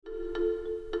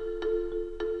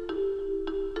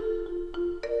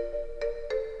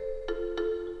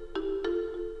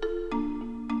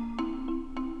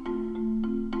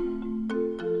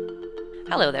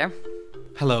Hello there.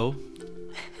 Hello,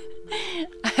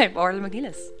 I'm Orla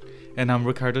McNeilis. and I'm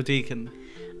Ricardo Deacon.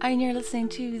 And you're listening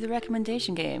to The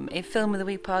Recommendation Game, a Film of the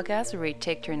Week podcast where we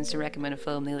take turns to recommend a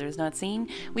film the other has not seen.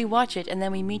 We watch it and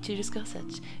then we meet to discuss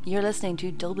it. You're listening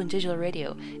to Dublin Digital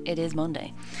Radio. It is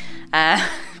Monday.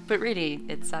 But really,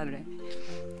 it's Saturday.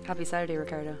 Happy Saturday,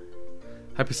 Ricardo.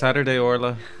 Happy Saturday,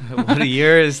 Orla. What a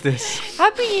year is this?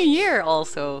 Happy New Year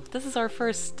also. This is our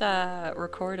first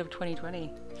record of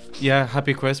 2020. Yeah,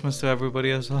 happy Christmas to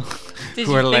everybody as well. Did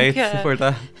We're you late think, for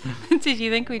that. Did you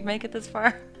think we'd make it this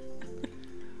far?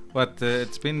 What,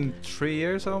 it's been 3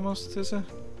 years almost, is it?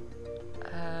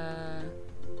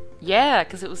 Yeah,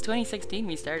 because it was 2016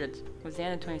 we started. It was the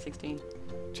end of 2016.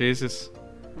 Jesus.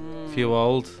 Feel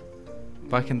old.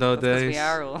 Back in those That's 'cause days. we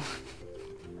are old.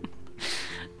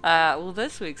 Well,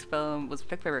 this week's film was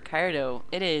picked by Ricardo.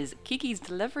 It is Kiki's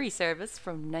Delivery Service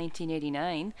from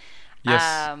 1989.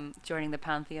 Yes. Joining the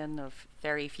pantheon of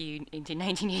very few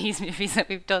 1980s movies that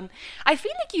we've done. I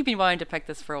feel like you've been wanting to pick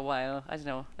this for a while. I don't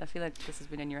know. I feel like this has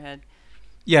been in your head.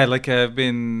 Yeah, like I've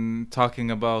been talking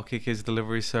about Kiki's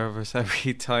Delivery Service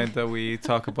every time that we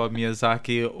talk about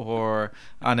Miyazaki or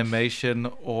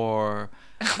animation or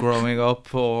growing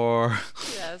up or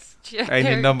Yes.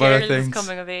 any number of things.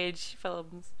 Coming of age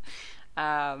films.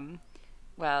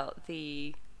 Well,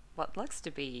 what looks to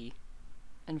be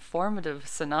informative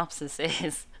synopsis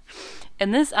is: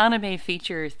 in this anime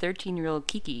feature, 13-year-old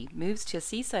Kiki moves to a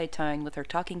seaside town with her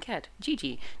talking cat,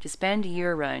 Gigi, to spend a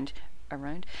year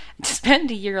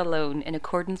alone in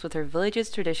accordance with her village's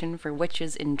tradition for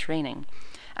witches in training.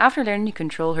 After learning to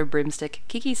control her broomstick,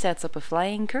 Kiki sets up a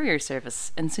flying courier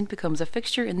service and soon becomes a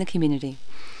fixture in the community.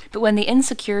 But when the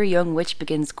insecure young witch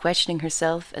begins questioning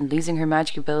herself and losing her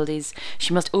magic abilities,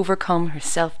 she must overcome her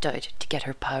self-doubt to get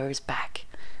her powers back.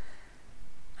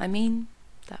 I mean,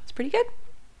 that was pretty good.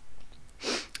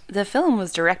 The film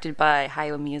was directed by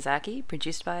Hayao Miyazaki,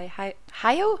 produced by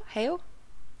Hayao,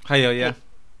 yeah.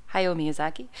 Hayao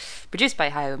Miyazaki, produced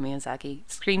by Hayao Miyazaki,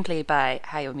 screenplay by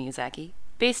Hayao Miyazaki,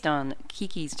 based on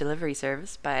Kiki's Delivery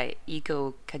Service by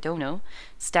Iko Kadono,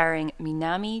 starring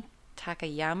Minami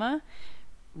Takayama,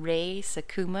 Rei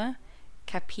Sakuma,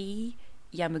 Kapi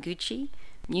Yamaguchi,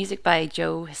 music by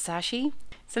Joe Hisashi,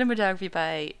 cinematography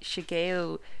by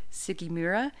Shigeo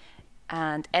Sugimura,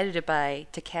 and edited by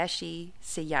Takeshi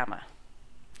Seyama.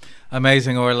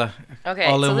 Amazing, Orla. Okay,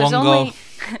 all so in there's one only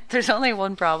go. there's only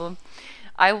one problem.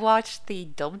 I watched the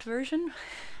dubbed version.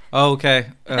 Oh,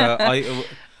 okay. I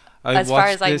As far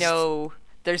watched as I this- know,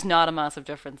 there's not a massive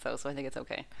difference though, so I think it's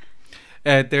okay.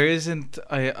 There isn't,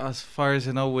 as far as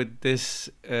I know, with this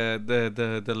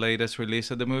the latest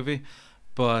release of the movie,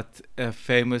 but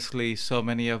famously, so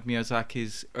many of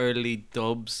Miyazaki's early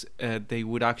dubs, they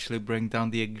would actually bring down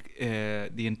the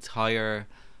entire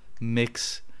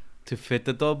mix to fit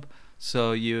the dub,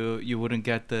 so you wouldn't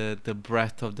get the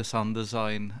breadth of the sound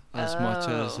design as much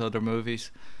as other movies,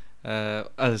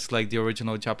 as like the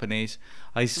original Japanese.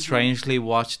 I strangely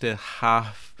watched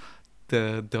half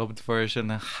the dubbed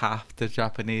version and half the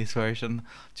Japanese version,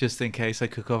 just in case I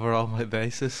could cover all my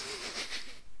bases.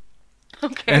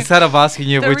 Okay. Instead of asking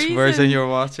you The which reason- version you're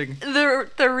watching.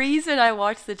 The reason I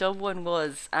watched the dub one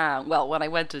was, well, when I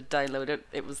went to download it,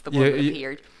 it was the one that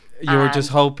appeared. You were just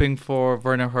And- hoping for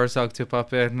Werner Herzog to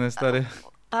pop in, is that it?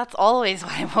 That's always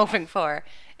what I'm hoping for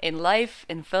in life,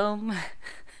 in film,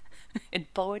 in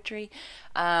poetry.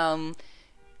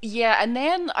 Yeah, and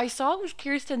then I saw it was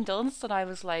Kirsten Dunst, and I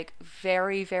was like,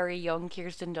 very, very young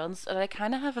Kirsten Dunst, and I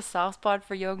kind of have a soft spot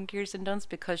for young Kirsten Dunst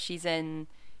because she's in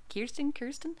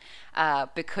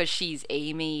because she's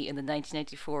Amy in the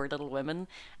 1994 Little Women,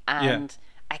 and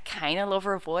I kind of love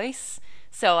her voice.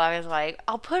 So I was like,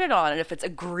 I'll put it on, and if it's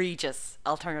egregious,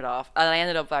 I'll turn it off. And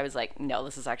I was like, no,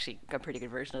 this is actually a pretty good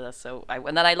version of this. So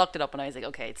and then I looked it up, and I was like,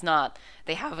 okay, it's not.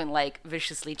 They haven't like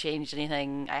viciously changed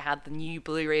anything. I had the new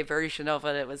Blu-ray version of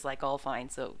it. It was like all fine.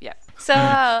 So yeah. So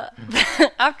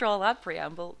after all that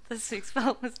preamble, this week's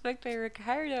film was picked by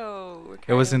Ricardo.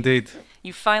 It was indeed.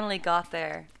 You finally got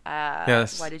there.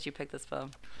 Yes. Why did you pick this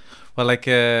film? Well, like,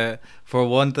 for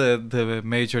one, the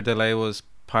major delay was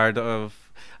part of.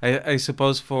 I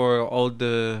suppose for all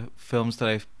the films that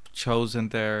I've chosen,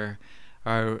 there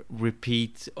are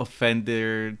repeat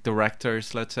offender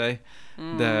directors, let's say,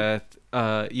 that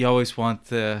you always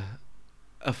want a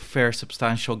fair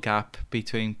substantial gap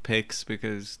between picks,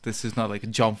 because this is not like a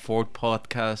John Ford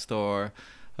podcast or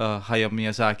a Hayao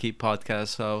Miyazaki podcast.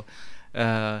 So,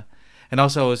 and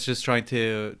also I was just trying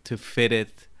to fit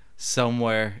it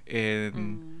somewhere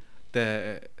in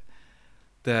the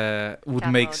would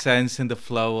make Catalog. sense in the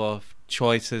flow of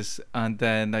choices, and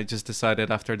then I just decided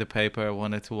after the paper I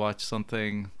wanted to watch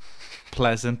something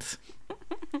pleasant.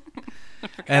 I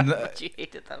forgot And how much you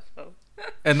hated that film.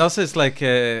 and also it's like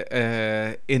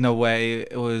in a way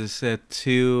it was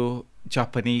two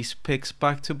Japanese picks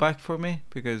back to back for me,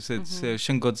 because it's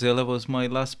Shin Godzilla was my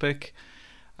last pick,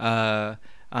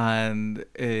 and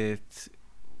it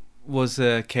was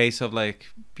a case of like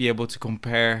be able to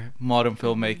compare modern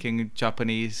filmmaking,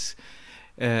 Japanese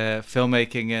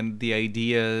filmmaking, and the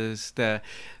ideas that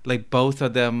like both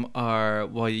of them are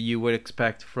what you would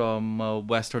expect from a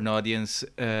Western audience,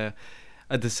 at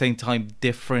the same time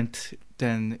different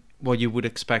than what you would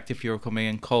expect if you were coming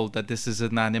in cold, that this is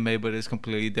an anime but it's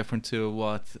completely different to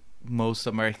what most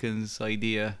Americans'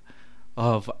 idea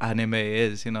of anime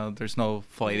is. You know, there's no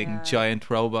fighting giant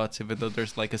robots, even though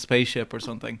there's like a spaceship or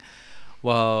something.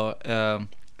 While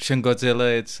Shin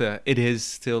Godzilla, it is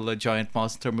still a giant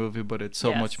monster movie, but it's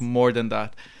so much more than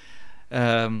that.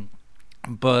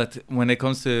 But when it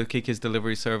comes to Kiki's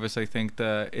Delivery Service, I think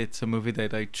that it's a movie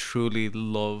that I truly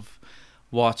love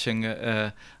watching.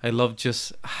 I love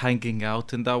just hanging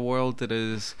out in that world. It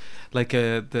is like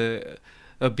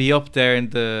be up there in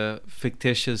the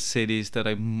fictitious cities that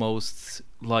I most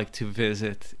like to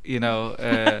visit. You know,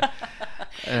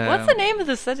 what's the name of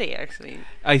the city actually?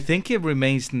 I think it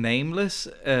remains nameless.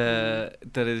 That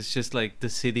is just like the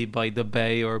city by the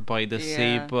bay or by the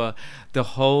sea, but the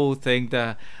whole thing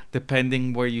that,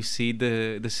 depending where you see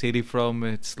the city from,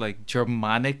 it's like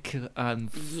Germanic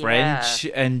and French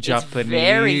and Japanese. It's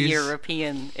very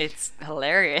European. It's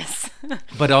hilarious.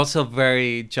 But also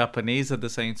very Japanese at the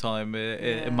same time.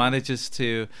 It manages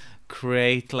to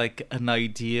create like an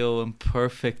ideal and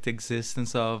perfect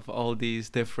existence of all these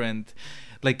different,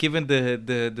 like even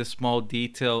the small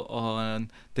detail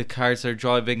on the cars are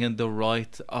driving in the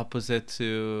right opposite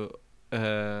to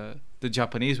the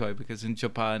Japanese way, because in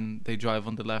Japan they drive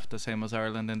on the left, the same as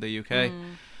Ireland and the UK.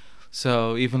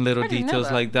 So even little details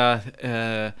like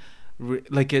that,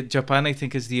 Japan, I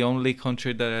think, is the only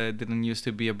country that didn't used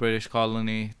to be a British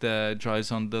colony that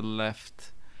drives on the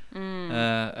left.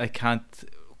 I can't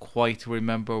quite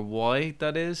remember why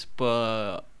that is,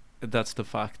 but that's the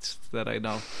facts that I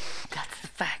know. That's the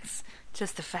facts,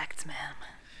 just the facts,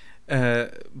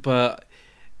 ma'am. But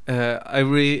I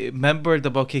remembered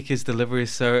about Kiki's Delivery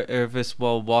Service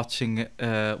while watching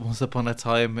Once Upon a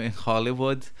Time in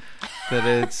Hollywood. That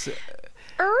it's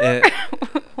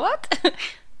what?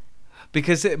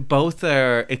 Because both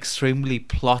are extremely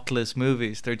plotless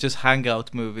movies. They're just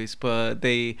hangout movies, but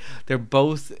they're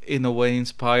both in a way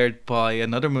inspired by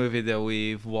another movie that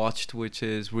we've watched, which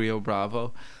is Rio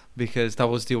Bravo, because that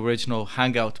was the original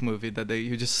hangout movie that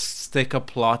you just stick a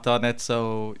plot on it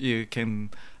so you can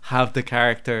have the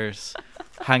characters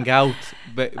hang out,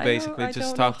 basically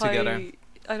just talk together.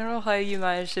 I don't know how you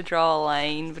managed to draw a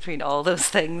line between all those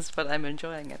things, but I'm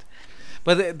enjoying it.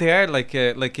 But they are like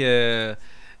Quentin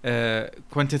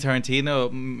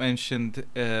Tarantino mentioned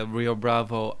Rio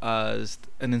Bravo as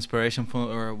an inspiration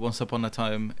for Once Upon a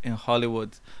Time in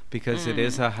Hollywood, because it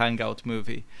is a hangout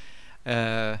movie.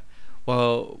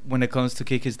 Well, when it comes to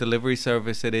Kiki's Delivery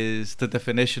Service, it is the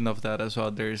definition of that as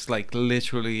well. There's like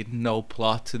literally no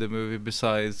plot to the movie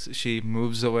besides she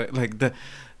moves away. Like the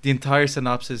entire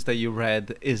synopsis that you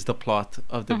read is the plot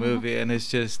of the movie, and it's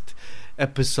just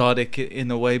episodic in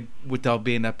a way without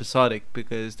being episodic,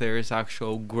 because there is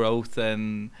actual growth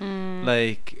and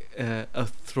like a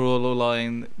through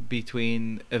line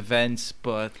between events,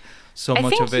 but so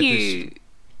much of it is...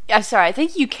 I'm sorry, I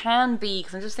think you can be,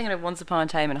 because I'm just thinking of Once Upon a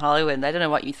Time in Hollywood, and I don't know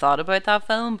what you thought about that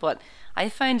film, but I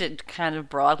found it kind of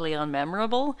broadly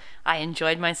unmemorable. I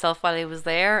enjoyed myself while I was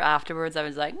there. Afterwards, I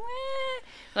was like, meh.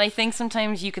 And I think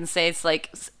sometimes you can say it's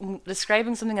like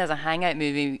describing something as a hangout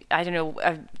movie, I don't know,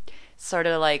 sort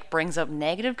of like brings up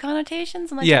negative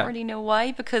connotations, and I don't really know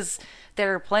why, because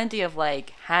there are plenty of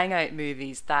like hangout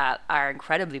movies that are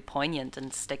incredibly poignant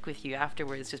and stick with you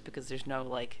afterwards, just because there's no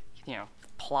like, you know,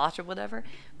 plot or whatever.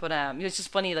 But it's just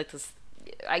funny, like this.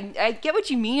 I get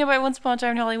what you mean about Once Upon a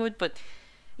Time in Hollywood, but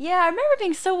yeah, I remember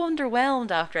being so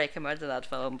underwhelmed after I came out of that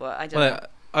film. But I don't know.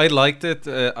 I liked it.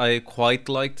 I quite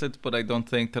liked it, but I don't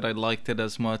think that I liked it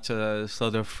as much as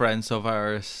other friends of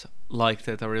ours liked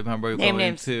it. I remember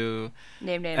going to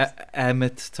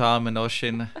Emmett, Tom, and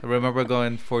Oshin. I remember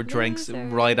going for drinks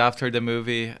right after the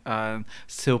movie and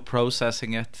still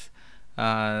processing it,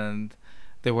 and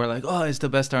they were like, "Oh, it's the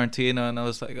best Tarantino," and I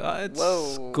was like, "Oh,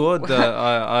 it's good.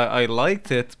 I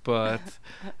liked it, but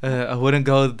I wouldn't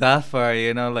go that far,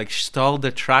 you know, like stall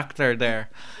the tractor there."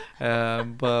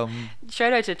 But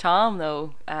shout out to Tom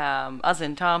though, as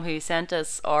in Tom, who sent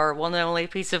us our one and only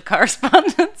piece of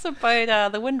correspondence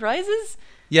about The Wind Rises.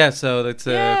 Yeah, so that's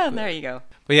Yeah, there you go.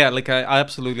 but yeah, like I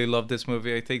absolutely love this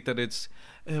movie. I think that it's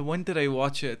when did I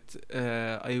watch it?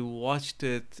 I watched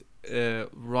it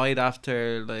right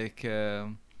after like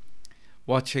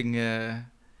watching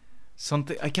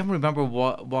something. I can't remember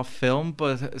what film,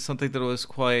 but something that was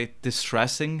quite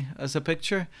distressing as a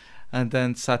picture, and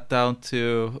then sat down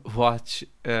to watch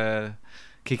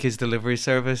Kiki's Delivery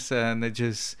Service, and it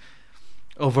just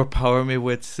overpowered me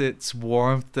with its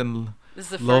warmth and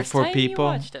This is the love first for time people.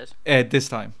 you watched it. This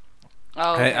time.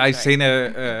 Oh, okay, I've sorry. seen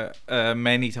it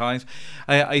many times.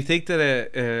 I think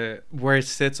that where it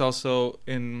sits also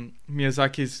in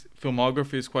Miyazaki's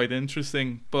filmography is quite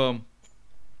interesting. But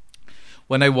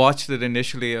when I watched it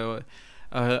initially,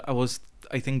 I was,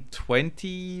 I think,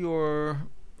 20 or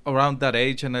around that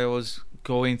age, and I was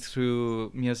going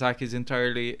through Miyazaki's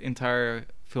entire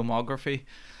filmography.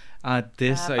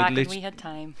 This I Back when literally, we had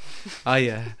time.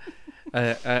 yeah.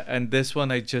 And this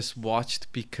one I just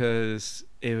watched because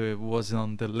it was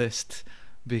on the list,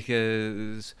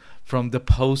 because from the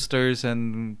posters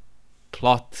and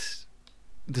plot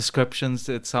descriptions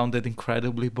it sounded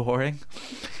incredibly boring.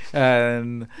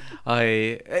 And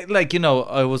I like,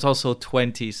 I was also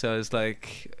 20, so it's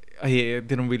like I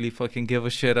didn't really fucking give a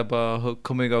shit about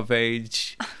coming of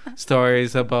age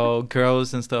stories about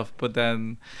girls and stuff. But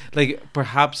then, like,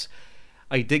 perhaps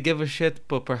I did give a shit,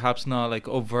 but perhaps not like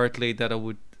overtly that I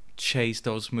would chase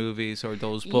those movies or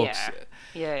those books.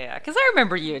 Yeah. Because I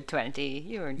remember you at 20.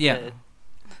 You weren't Yeah.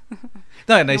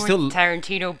 No, and I you weren't still the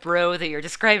Tarantino bro that you're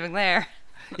describing there.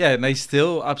 yeah, and I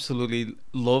still absolutely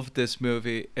love this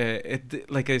movie. It,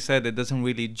 like I said, it doesn't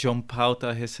really jump out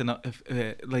at his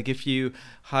like if you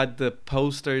had the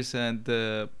posters and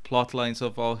the plot lines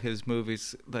of all his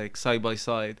movies like side by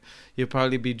side, you'd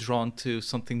probably be drawn to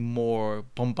something more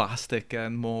bombastic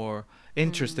and more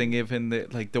interesting. Even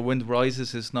like The Wind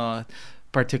Rises is not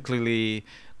particularly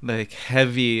like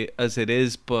heavy as it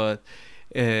is, but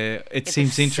it It's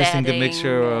seems a interesting, the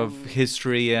mixture of setting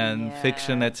history and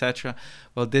fiction, yeah. etc.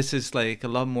 Well, this is like a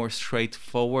lot more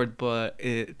straightforward, but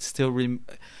it still it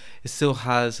still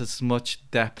has as much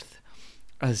depth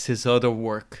as his other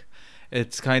work.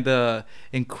 It's kind of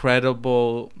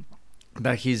incredible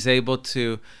that he's able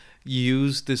to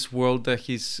use this world that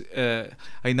he's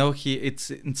I know it's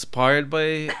inspired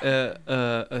by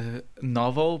a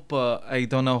novel, but I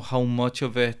don't know how much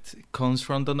of it comes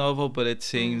from the novel, but it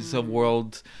seems a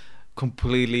world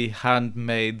completely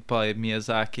handmade by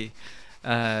Miyazaki.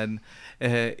 And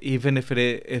even if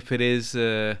it is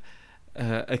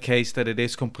a case that it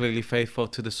is completely faithful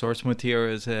to the source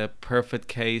material, is a perfect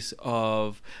case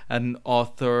of an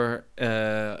author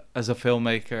as a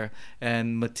filmmaker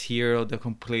and material that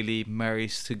completely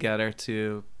marries together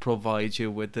to provide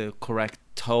you with the correct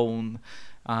tone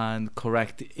and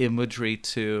correct imagery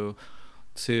to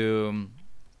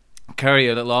carry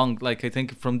it along. Like I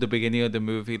think from the beginning of the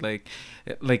movie, like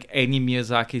any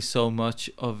Miyazaki, so much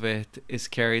of it is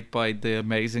carried by the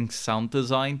amazing sound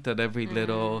design, that every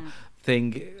little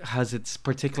thing has its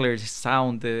particular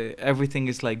sound. Everything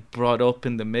is like brought up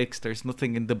in the mix. There's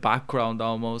nothing in the background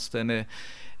almost, and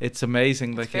it's amazing.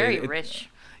 It's like very rich.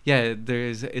 Yeah,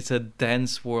 it's a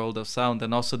dense world of sound,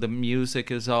 and also the music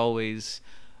is always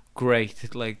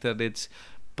great. Like that, it's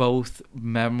both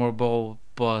memorable,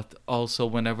 but also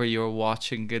whenever you're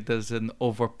watching, it doesn't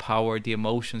overpower the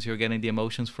emotions. You're getting the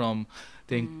emotions from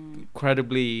the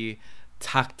incredibly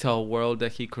tactile world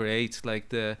that he creates.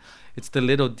 Like it's the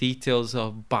little details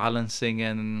of balancing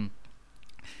and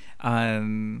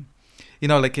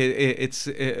like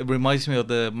it reminds me of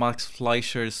the Max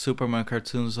Fleischer's Superman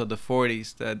cartoons of the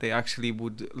 40s, that they actually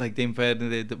would like they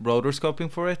invented rotoscoping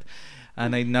for it.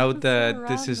 And I know that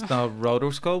this is not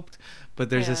rotoscoped, but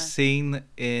there's a scene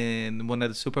in one of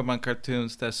the Superman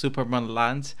cartoons that Superman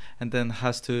lands and then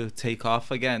has to take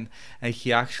off again, and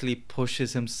he actually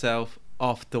pushes himself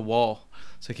off the wall.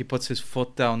 So he puts his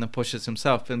foot down and pushes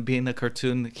himself. And being a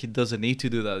cartoon, he doesn't need to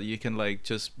do that. You can like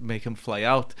just make him fly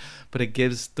out, but it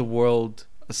gives the world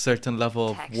a certain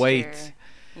level Texture. of weight.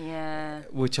 Yeah.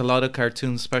 Which a lot of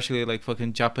cartoons, especially like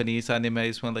fucking Japanese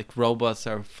animes, when like robots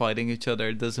are fighting each other,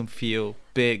 it doesn't feel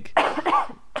big.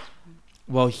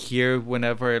 Well, here,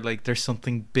 whenever like there's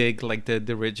something big like the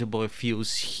dirigible, it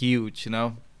feels huge, you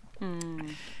know.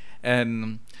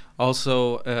 And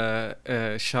also,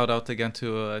 shout out again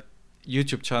to a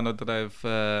YouTube channel that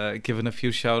I've given a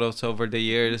few shout outs over the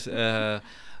years.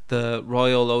 The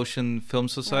Royal Ocean Film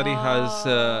Society has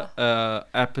a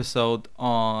episode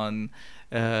on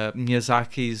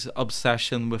Miyazaki's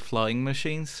obsession with flying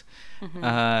machines.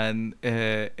 And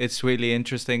it's really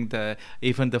interesting that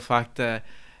even the fact that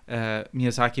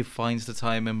Miyazaki finds the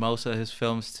time in most of his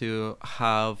films to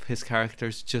have his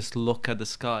characters just look at the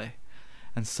sky.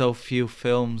 And so few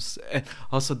films, and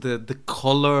also the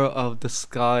color of the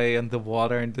sky and the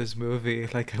water in this movie,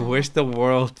 like I wish the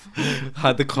world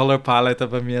had the color palette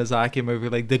of a Miyazaki movie,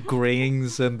 like the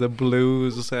greens and the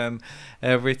blues and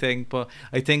everything. But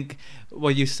I think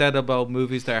what you said about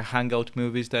movies that are hangout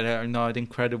movies that are not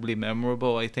incredibly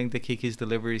memorable, I think the Kiki's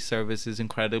Delivery Service is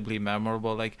incredibly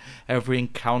memorable. Like every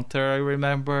encounter I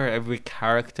remember, every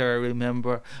character I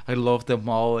remember, I love them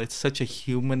all. It's such a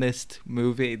humanist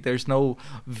movie. There's no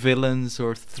villains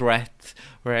or threat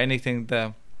or anything.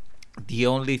 The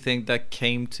only thing that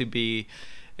came to be,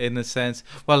 in a sense,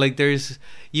 well, like there's,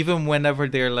 even whenever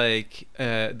they're like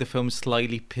the film's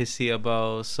slightly pissy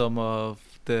about some of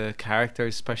the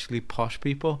characters, especially posh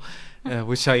people,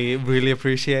 which I really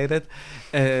appreciated.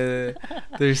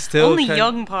 There's still only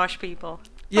young posh people.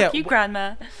 Yeah, fuck you,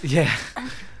 grandma. Yeah.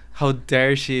 How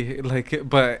dare she? Like,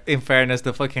 but in fairness,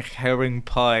 the fucking herring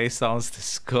pie sounds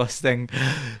disgusting.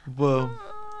 Well,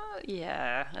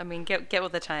 yeah, I mean, get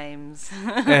with the times.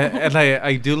 And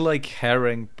I do like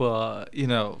herring, but you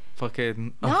know,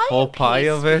 fucking a Not whole in pie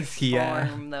of it. pastry Yeah.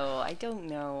 form, though, I don't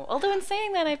know. Although in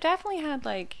saying that, I've definitely had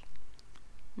like,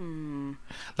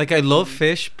 Like I love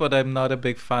fish, but I'm not a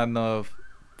big fan of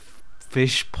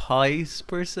fish pies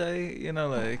per se. You know,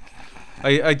 like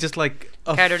I just like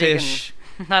a Carter fish.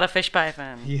 Deacon, not a fish pie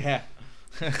fan. Yeah.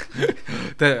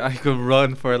 That I could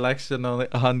run for election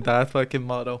on that fucking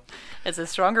motto. It's a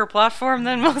stronger platform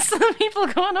than most of the people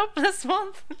going up this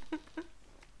month.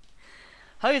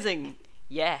 Housing,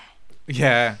 yeah.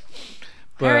 Yeah.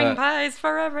 Herring pies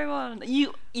for everyone.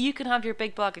 You can have your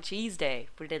big block of cheese day,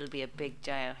 but it'll be a big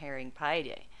giant herring pie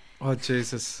day. Oh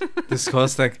Jesus,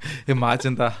 disgusting!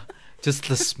 Imagine that, just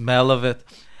the smell of it.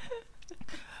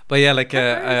 But yeah, like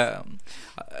I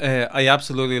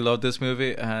absolutely love this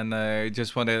movie, and I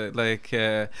just want to like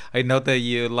I know that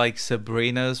you like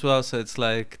Sabrina as well, so it's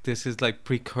like this is like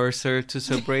precursor to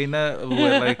Sabrina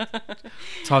with like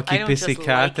talky pissy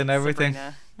cat like and everything.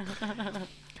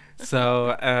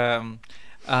 So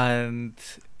and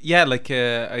yeah, like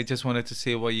I just wanted to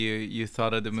see what you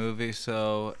thought of the movie.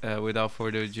 So without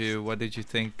further ado, what did you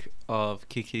think of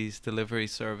Kiki's Delivery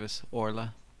Service,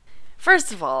 Orla?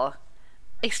 First of all,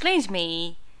 explain to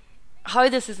me how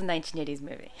this is a 1980s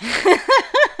movie. Because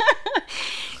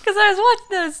I was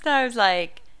watching this and I was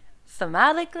like,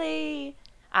 thematically,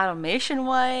 animation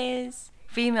wise,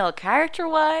 female character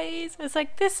wise, it's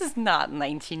like, this is not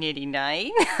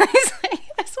 1989. I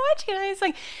was watching it and I was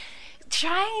like,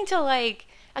 trying to like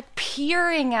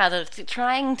peering at it,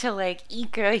 trying to like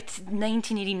eke out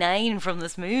 1989 from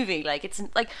this movie. Like, it's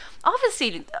like,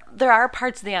 obviously there are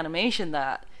parts of the animation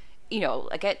that, you know,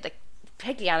 like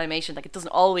pick the animation, like it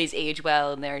doesn't always age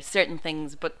well and there are certain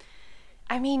things, but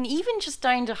I mean, even just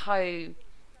down to how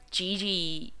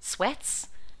Gigi sweats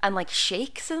and like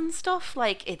shakes and stuff,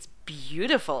 like it's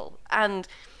beautiful. And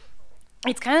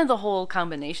it's kind of the whole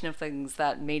combination of things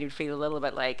that made it feel a little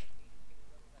bit like,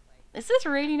 is this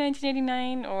really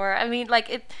 1989? Or I mean, like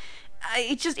it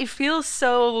feels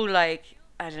so like,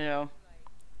 I don't know,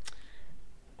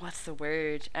 what's the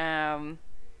word, and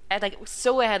like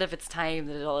so ahead of its time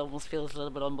that it almost feels a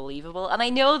little bit unbelievable. And I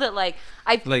know that like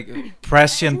I like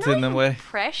prescient in a way.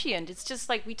 Prescient. It's just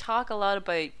like we talk a lot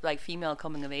about like female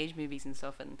coming of age movies and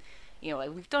stuff, and you know,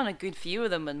 like we've done a good few of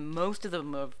them, and most of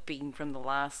them have been from the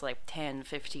last like 10,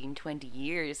 15, 20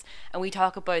 years, and we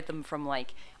talk about them from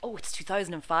like, oh, it's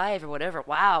 2005 or whatever.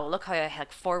 Wow, look how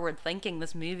like forward thinking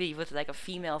this movie with like a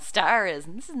female star is,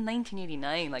 and this is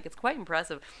 1989. Like, it's quite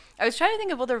impressive. I was trying to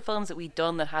think of other films that we'd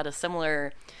done that had a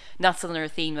similar, not similar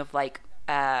theme of like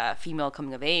female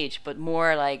coming of age, but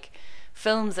more like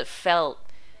films that felt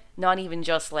not even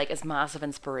just like as massive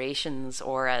inspirations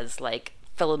or as like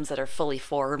films that are fully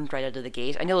formed right out of the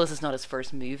gate. I know this is not his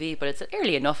first movie, but it's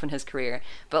early enough in his career.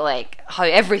 But like how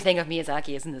everything of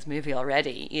Miyazaki is in this movie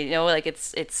already, you know, like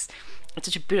it's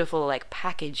such a beautiful like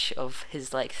package of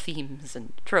his like themes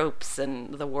and tropes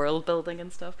and the world building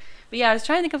and stuff. But yeah, I was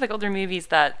trying to think of like other movies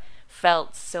that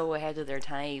felt so ahead of their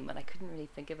time, and I couldn't really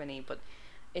think of any. But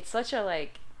it's such a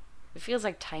like, it feels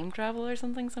like time travel or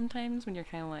something sometimes when you're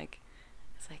kind of like,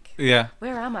 it's like, yeah,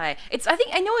 where am I? I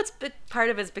think I know it's part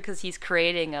of it's because he's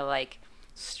creating a like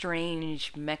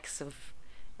strange mix of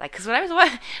like, because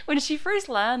when she first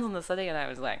lands on the city and I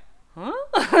was like, huh?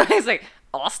 I was like,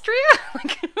 Austria?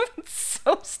 Like, it's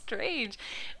so strange.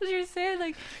 As you're saying,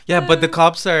 like, yeah, but the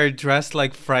cops are dressed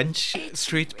like French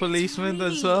street policemen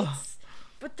really, as well.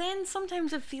 But then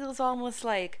sometimes it feels almost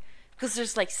like, because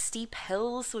there's like steep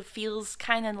hills, so it feels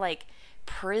kind of like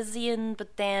Parisian,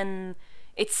 but then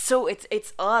it's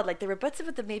odd. Like there were bits of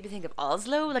it that made me think of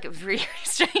Oslo. Like it was really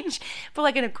strange, but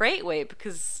like in a great way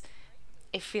because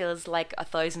it feels like a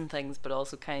thousand things, but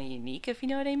also kind of unique, if you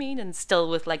know what I mean, and still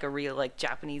with like a real like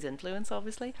Japanese influence,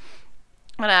 obviously.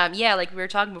 But yeah, like we were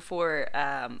talking before,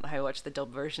 how I watched the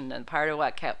dub version, and part of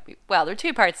what kept me, well, there were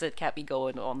two parts that kept me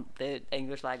going on the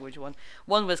English language one.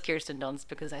 One was Kirsten Dunst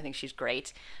because I think she's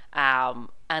great, and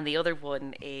the other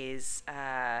one is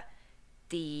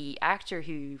the actor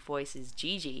who voices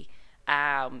Gigi,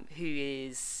 who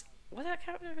is what I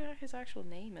can't remember what his actual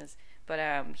name is, but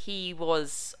he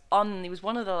was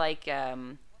one of the like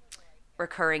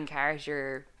recurring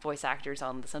character voice actors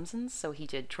on The Simpsons. So he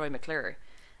did Troy McClure,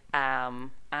 Yeah.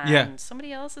 and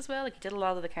somebody else as well. Like he did a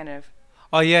lot of the kind of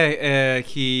Oh yeah,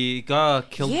 he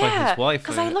got killed by his wife.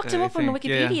 because I looked him I up on think.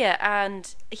 Yeah. Wikipedia,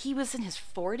 and he was in his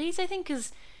 40s, I think,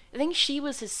 because I think she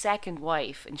was his second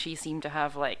wife, and she seemed to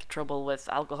have like trouble with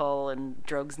alcohol and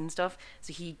drugs and stuff.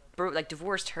 So he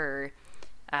divorced her,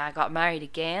 got married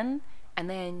again, and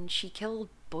then she killed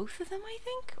both of them, I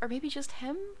think, or maybe just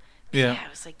him. But Yeah. yeah, it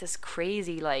was like this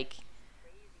crazy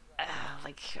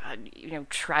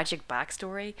tragic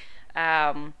backstory.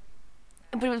 But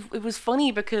it was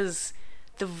funny because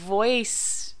the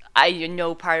voice, I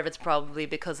know part of it's probably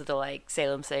because of the like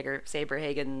Salem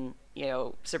Saberhagen,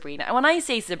 Sabrina. And when I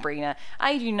say Sabrina,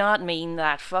 I do not mean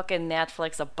that fucking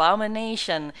Netflix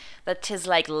abomination that is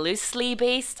like loosely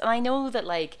based. And I know that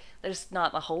like there's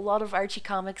not a whole lot of Archie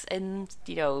comics in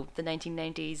the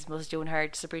 1990s Melissa Joan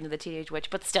Hart, Sabrina the Teenage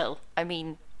Witch, but still, I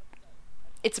mean,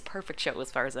 it's a perfect show as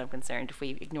far as I'm concerned. If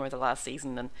we ignore the last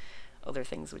season and other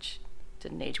things which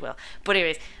didn't age well, but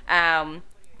anyways,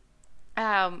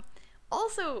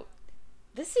 also,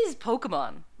 this is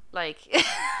Pokemon. Like,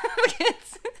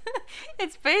 it's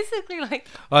it's basically like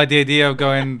Oh, the idea of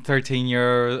going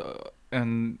 13-year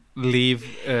and leave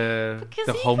because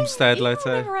the homestead, even let's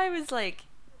say. whenever I was like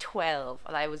 12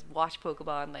 and I was watch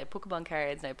Pokemon, and I had Pokemon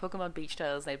cards, and I had Pokemon Beach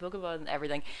Tales, and I had Pokemon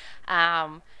everything.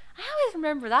 I always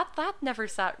remember that never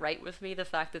sat right with me. The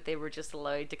fact that they were just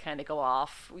allowed to kind of go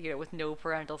off, with no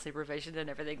parental supervision and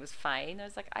everything was fine. I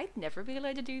was like, I'd never be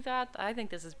allowed to do that. I think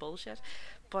this is bullshit.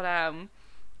 But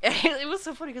it was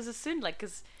so funny because as soon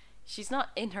because she's not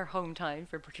in her hometown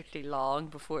for particularly long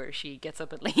before she gets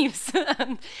up and leaves,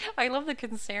 and I love the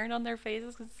concern on their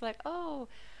faces because it's like, oh,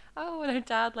 and her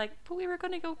dad like, but we were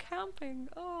gonna go camping.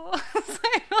 Oh, it's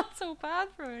like, I felt so bad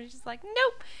for her. She's like,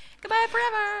 nope, goodbye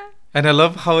forever. And I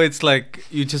love how it's like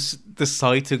you just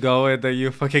decide to go and then you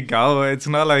fucking go. It's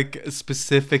not like a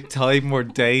specific time or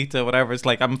date or whatever. It's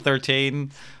like, I'm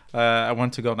 13. I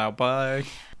want to go now. Bye.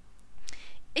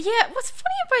 Yeah, what's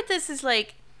funny about this is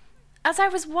like, as I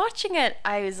was watching it,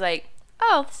 I was like,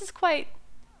 oh, this is quite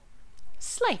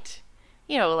slight.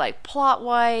 Like plot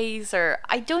wise, or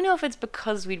I don't know if it's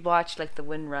because we'd watched like The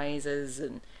Wind Rises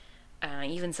and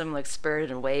even some like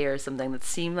Spirited Away or something that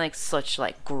seemed like such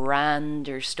like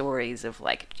grander stories of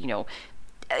like,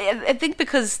 I think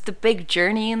because the big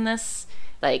journey in this,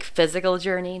 like physical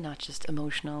journey, not just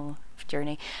emotional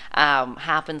journey,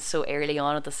 happens so early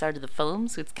on at the start of the film,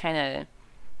 so it's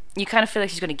you kind of feel like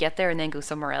she's going to get there and then go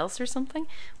somewhere else or something.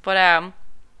 But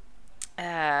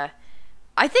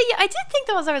I did think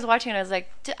though as I was watching it, I was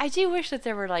like, I do wish that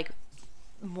there were like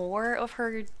more of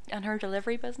her and her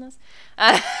delivery business.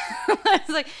 I was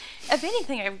like, if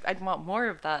anything, I'd want more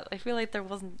of that. I feel like there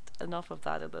wasn't enough of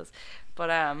that in this. But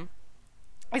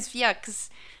because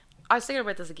I was thinking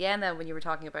about this again then when you were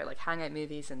talking about like hangout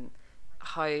movies and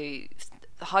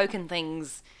how can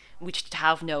things which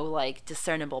have no like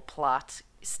discernible plot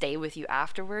stay with you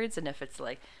afterwards, and if it's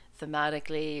like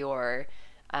thematically or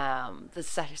the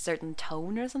certain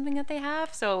tone or something that they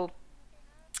have. So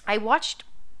I watched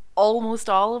almost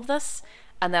all of this,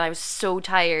 and then I was so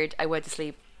tired I went to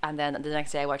sleep, and then the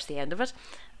next day I watched the end of it,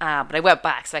 but I went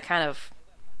back, so I kind of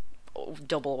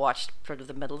double watched sort of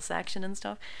the middle section and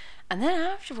stuff, and then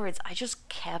afterwards I just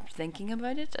kept thinking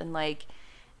about it, and like,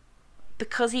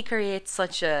 because he creates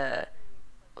such a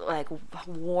like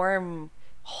warm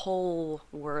whole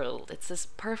world, it's this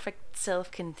perfect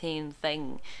self-contained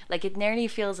thing. Like, it nearly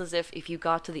feels as if you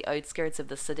got to the outskirts of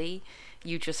the city,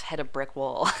 you just hit a brick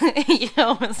wall.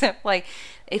 As if like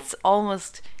it's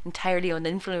almost entirely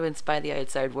uninfluenced by the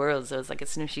outside world. So it's like as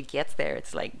soon as she gets there,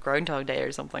 it's like Groundhog Day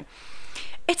or something.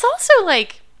 It's also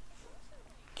like,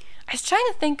 I was trying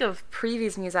to think of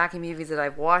previous Miyazaki movies that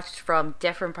I've watched from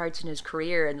different parts in his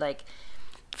career, and like,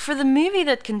 for the movie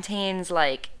that contains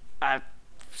like a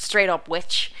straight up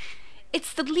witch,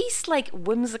 it's the least like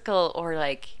whimsical, or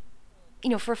like,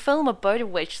 for a film about a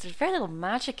witch, there's very little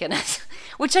magic in it,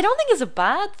 which I don't think is a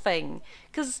bad thing,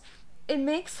 because it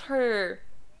makes her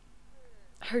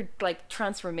her like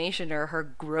transformation or her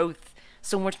growth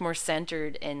so much more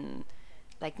centered in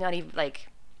like not even like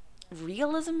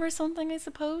realism or something, I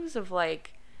suppose, of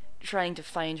like trying to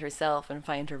find herself and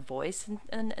find her voice,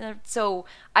 and so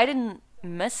I didn't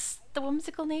miss the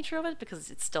whimsical nature of it because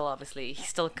it's still obviously he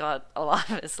still got a lot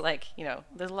of it's like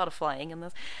there's a lot of flying in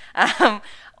this. I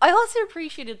also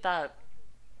appreciated that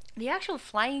the actual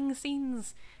flying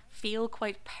scenes feel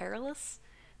quite perilous,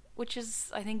 which is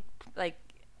I think like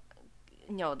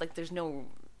like there's no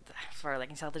as far as I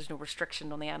can tell there's no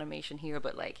restriction on the animation here,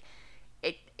 but like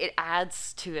it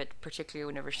adds to it, particularly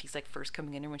whenever she's like first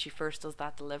coming in and when she first does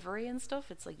that delivery and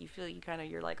stuff. It's like you feel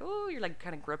you're like, oh, you're like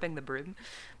kind of gripping the broom.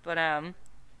 But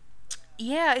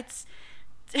yeah, it's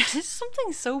there's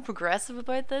something so progressive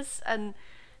about this, and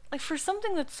like for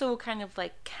something that's so kind of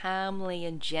like calmly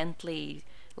and gently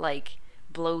like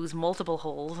blows multiple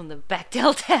holes in the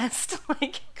Bechdel test,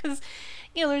 like because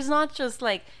there's not just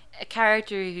like a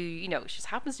character who she just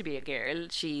happens to be a girl.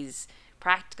 She's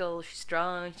practical, she's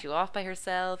strong, she's off by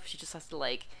herself. She just has to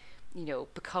like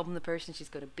become the person she's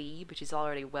going to be, but she's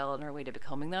already well on her way to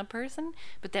becoming that person.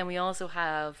 But then we also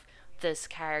have this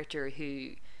character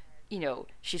who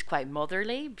she's quite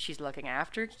motherly, she's looking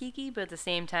after Kiki, but at the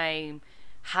same time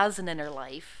has an inner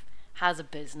life, has a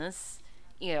business.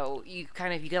 You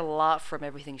get a lot from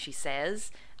everything she says,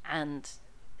 and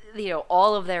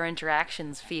all of their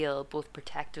interactions feel both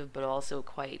protective but also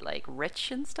quite like rich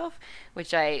and stuff,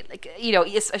 which I like.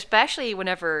 Especially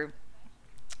whenever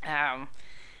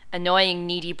annoying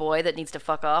needy boy that needs to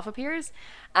fuck off appears.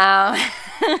 Tomo,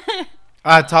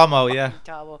 yeah.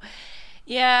 Tomo,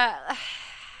 yeah.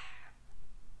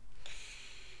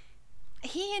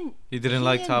 You didn't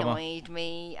like Tomo? Annoyed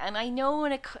me, and I know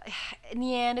in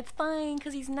the end it's fine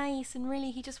because he's nice and really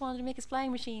he just wanted to make his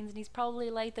flying machines and he's probably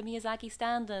like the Miyazaki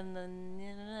stand-in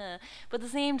but at the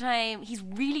same time he's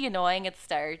really annoying at the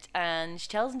start and she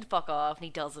tells him to fuck off and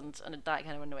he doesn't, and that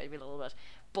kind of annoyed me a little bit.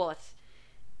 But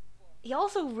he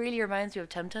also really reminds me of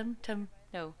Tintin. I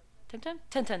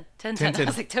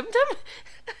was like, Tim Tim?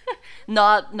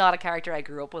 Not a character I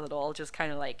grew up with at all, just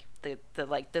kind of like the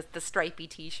stripy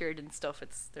t-shirt and stuff.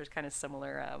 There's kind of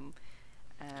similar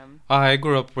I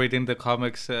grew up reading the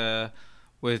comics,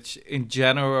 which in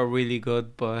general are really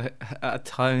good, but at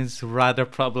times rather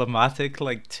problematic,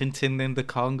 like Tintin in the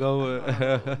Congo.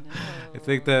 No. I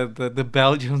think the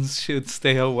Belgians should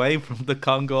stay away from the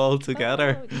Congo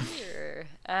altogether. Oh dear.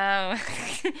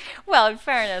 Well, in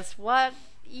fairness, what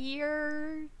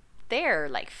year there?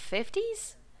 Like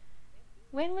 50s?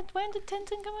 When did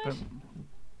Tintin come out?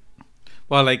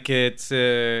 Well, like it's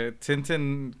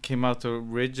Tintin came out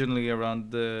originally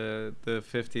around the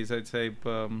 50s, I'd say.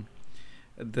 But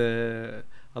a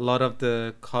lot of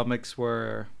the comics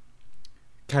were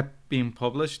kept being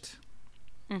published.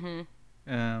 Mm-hmm.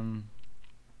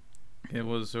 It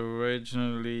was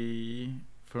originally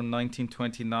from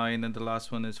 1929, and the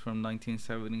last one is from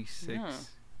 1976. Oh.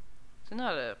 So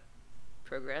not a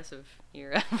progressive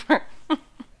year ever.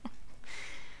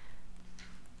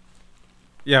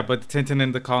 Yeah, but Tintin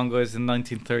in the Congo is in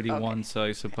 1931, Okay. so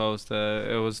I suppose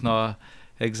it was not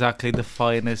exactly the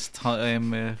finest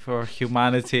time for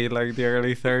humanity, like the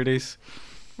early 30s.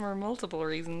 For multiple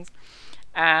reasons.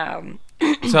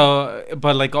 So,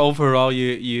 but like overall,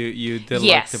 you did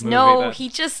like the movie. No, then? he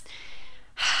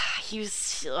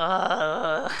was.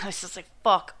 I was just like,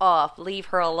 fuck off, leave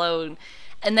her alone.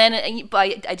 And then,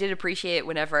 but I did appreciate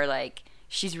whenever like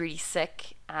she's really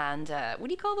sick, and what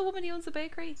do you call the woman who owns the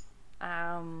bakery?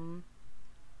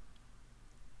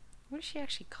 What is she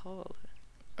actually called?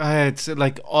 It's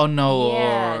like Ono,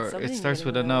 Yeah, or something it starts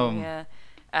with a no.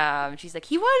 Yeah. She's like,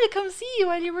 he wanted to come see you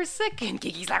while you were sick, and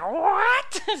Kiki's like,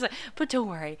 what? I was like, but don't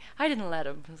worry, I didn't let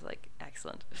him. I was like,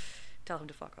 excellent. Tell him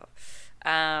to fuck off.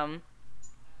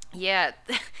 Yeah.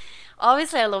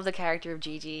 Obviously, I love the character of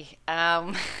Gigi.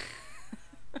 The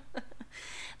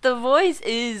voice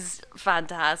is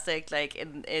fantastic. Like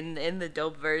in the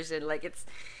dub version, like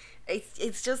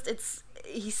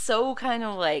he's so kind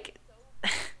of like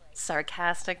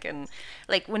sarcastic, and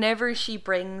like whenever she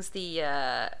brings the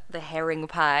herring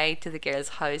pie to the girl's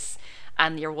house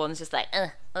and your one's just like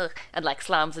and like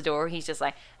slams the door, he's just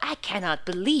like, I cannot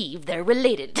believe they're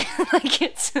related. Like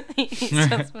he's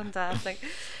just fantastic.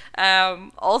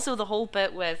 Also the whole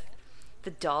bit with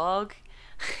the dog.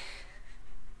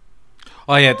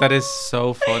 Oh yeah, that is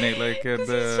so funny. Like he's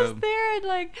just there and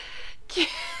like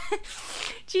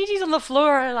Gigi's on the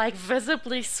floor, like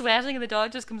visibly sweating, and the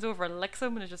dog just comes over and licks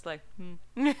him, and it's just like,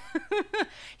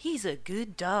 he's a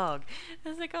good dog. I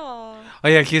was like, oh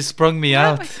yeah, he sprung me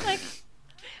out. Like,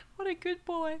 what a good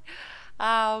boy.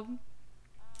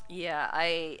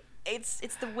 Yeah,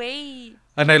 it's the way.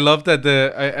 And I love that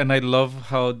and I love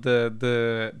how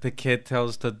the kid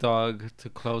tells the dog to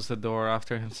close the door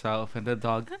after himself, and the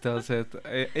dog does it.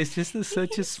 It's just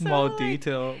such a He's small so like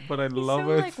detail, but I he's love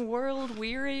so it. like world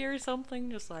weary or something,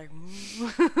 just like.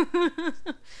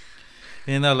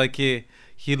 You know, like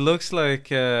he looks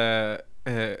like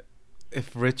if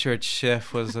Richard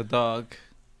Schiff was a dog.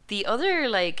 The other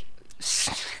like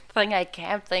thing I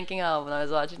kept thinking of when I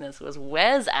was watching this was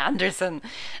Wes Anderson.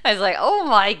 I was like, oh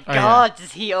my Oh, god, yeah.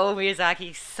 does he owe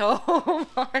Miyazaki so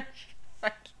much?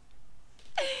 Like,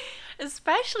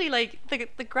 especially like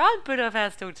the Grand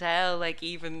Budapest Hotel, like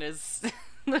even is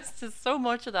there's just so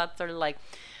much of that sort of like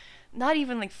not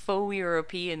even like faux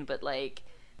European, but like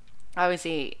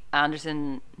obviously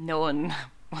Anderson known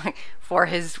for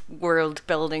his world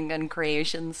building and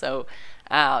creation. So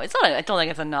it's not. I don't think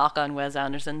it's a knock on Wes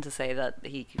Anderson to say that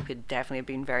he could definitely have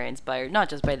been very inspired, not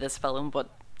just by this film, but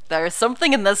there's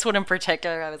something in this one in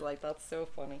particular. I was like, that's so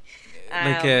funny.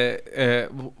 Like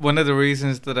one of the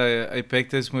reasons that I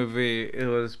picked this movie, it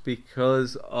was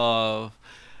because of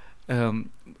um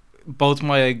both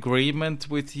my agreement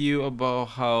with you about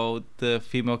how the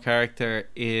female character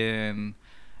in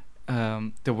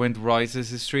The Wind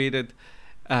Rises is treated,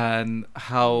 and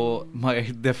how my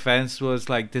defense was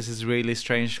like, this is really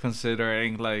strange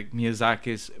considering like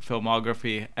Miyazaki's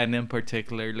filmography, and in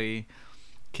particularly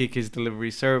Kiki's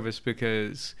Delivery Service,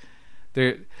 because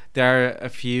there there are a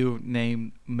few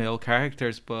named male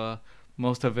characters, but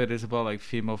most of it is about like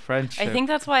female friendship. I think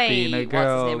that's why being a what's his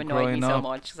girl, name annoyed me growing so up.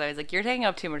 much, because I was like, you're taking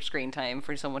up too much screen time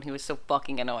for someone who is so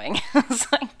fucking annoying.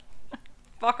 It's like,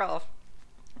 fuck off.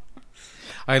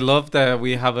 I love that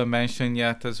we haven't mentioned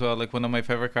yet as well. Like one of my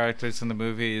favorite characters in the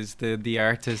movie is the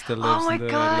artist that lives Oh my in the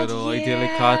god, little yeah.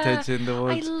 idyllic cottage in the I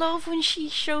woods. love when she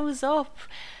shows up.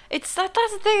 It's that's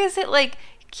the thing, is it like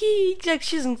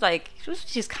like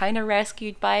she's kind of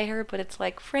rescued by her, but it's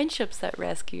like friendships that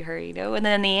rescue her, you know. And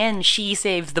then in the end, she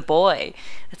saves the boy.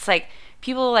 It's like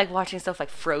people like watching stuff like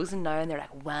Frozen now, and they're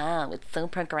like, "Wow, it's so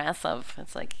progressive."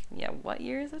 It's like, yeah, what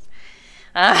year is it?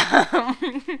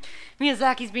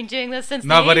 Miyazaki's been doing this since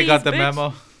Nobody the 80s, got the bitch. memo.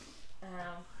 Um,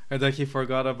 I think he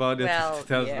forgot about it in well,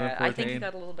 2014. yeah, I think he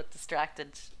got a little bit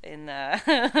distracted in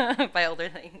by older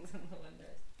things in the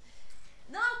windows.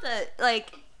 Not that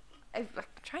like I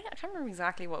can't remember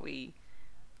exactly what we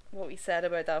said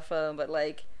about that film, but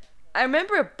like I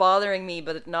remember it bothering me,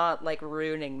 but it not like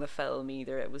ruining the film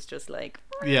either. It was just like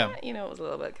Yeah. you know, it was a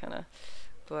little bit kind of,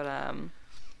 but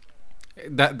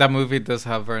That movie does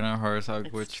have Werner Herzog,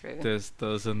 It's which true. this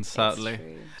doesn't, it's sadly.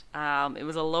 true. It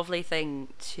was a lovely thing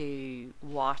to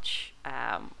watch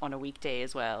on a weekday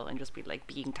as well, and just be like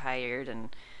being tired,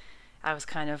 and I was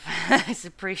kind of I was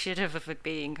appreciative of it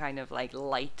being kind of like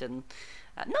light, and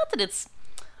not that it's.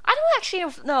 I don't actually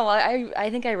know. No, I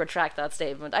think I retract that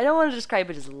statement. I don't want to describe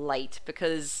it as light,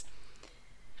 because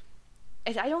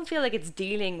I don't feel like it's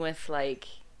dealing with like,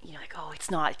 you know, like, oh, it's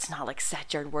not like set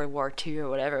during World War II or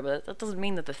whatever, but that doesn't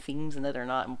mean that the themes in it are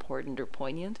not important or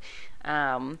poignant.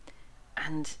 And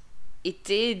it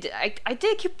did. I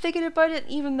did keep thinking about it,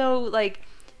 even though like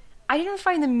I didn't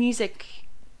find the music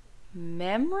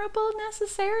memorable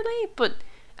necessarily, but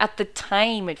at the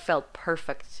time it felt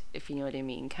perfect, if you know what I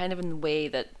mean. Kind of in the way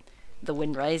that The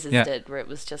Wind Rises Yeah. did, where it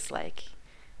was just like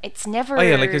it's never Oh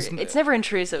yeah, like it's never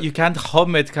intrusive. you can't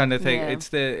hum it, kind of thing. Yeah. It's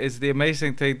the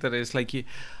amazing thing that is like you.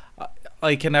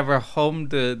 I can never hum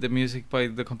the music by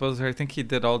the composer. I think he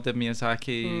did all the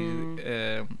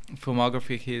Miyazaki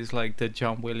filmography. He's like the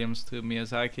John Williams to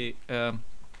Miyazaki.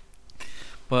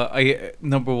 But I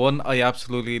number one, I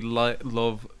absolutely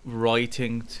love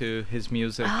writing to his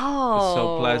music. It's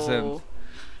so pleasant.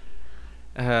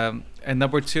 And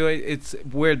number two, it's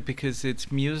weird because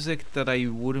it's music that I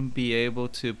wouldn't be able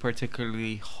to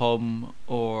particularly hum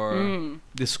or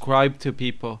describe to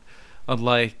people,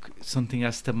 unlike something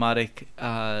as thematic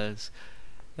as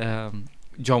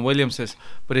John Williams's.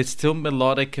 But it's still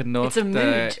melodic enough It's a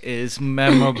that mood. is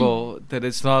memorable. That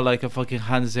it's not like a fucking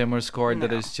Hans Zimmer score.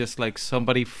 That No. is just like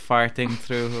somebody farting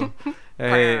through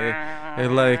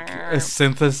like a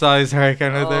synthesizer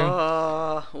kind of thing.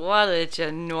 Oh, what a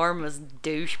ginormous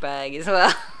douchebag as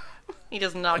well. He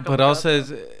does not. come But across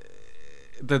also well.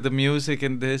 that the music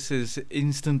in this is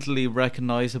instantly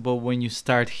recognizable when you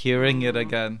start hearing it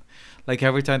again. Like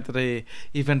every time that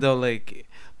even though like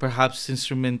perhaps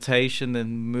instrumentation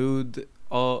and mood,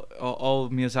 all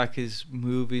Miyazaki's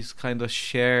movies kind of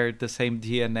share the same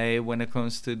DNA when it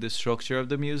comes to the structure of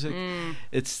the music.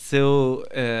 It's still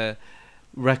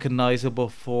recognizable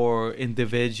for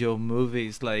individual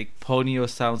movies. Like Ponyo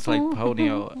sounds like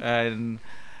Ponyo,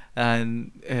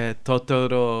 and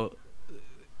Totoro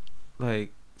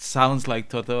like sounds like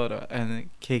Totoro, and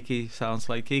Kiki sounds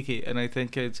like Kiki, and I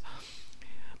think it's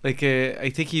like I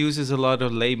think he uses a lot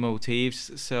of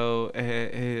leitmotifs, so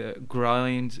it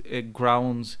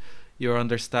grounds your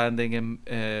understanding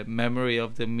and memory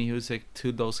of the music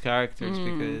to those characters,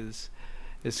 because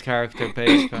it's character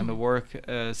based kind of work,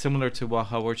 similar to what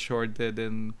Howard Shore did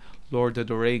in Lord of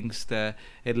the Rings, that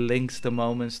it links the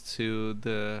moments to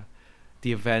the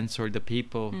events or the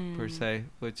people per se,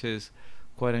 which is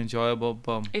quite enjoyable.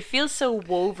 But it feels so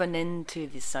woven into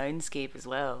the soundscape as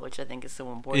well, which I think is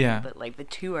so important. Yeah. That like the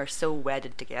two are so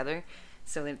wedded together,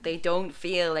 so that they don't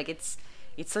feel like it's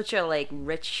such a like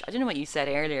rich. I don't know what you said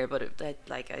earlier, but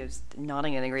like I was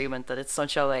nodding in agreement that it's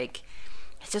such a like.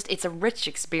 It's a rich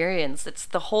experience. It's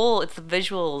the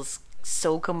visuals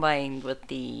so combined with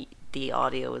the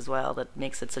audio as well that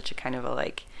makes it such a kind of a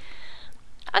like.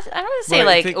 I don't want to say Well,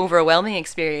 I like think- overwhelming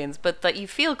experience, but that you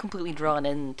feel completely drawn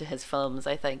into his films,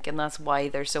 I think, and that's why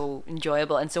they're so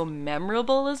enjoyable and so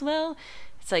memorable as well.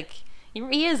 It's like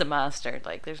he is a master.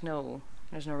 Like there's no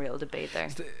real debate there.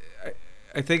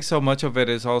 I think so much of it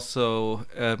is also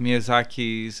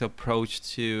Miyazaki's approach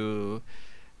to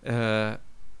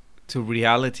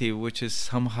reality, which is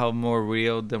somehow more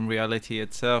real than reality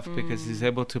itself, because he's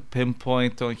able to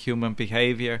pinpoint on human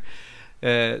behavior.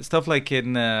 Stuff like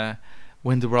in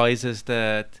Wind Rises,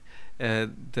 that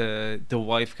the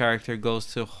wife character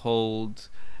goes to hold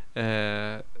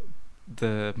the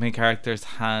main character's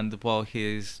hand while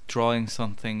he's drawing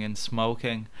something and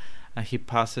smoking, and he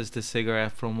passes the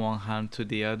cigarette from one hand to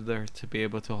the other to be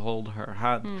able to hold her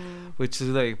hand, which is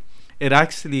like, it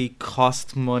actually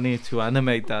cost money to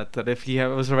animate that if he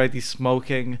was already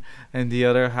smoking and the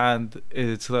other hand,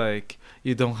 it's like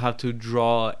you don't have to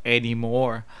draw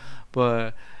anymore.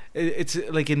 But it's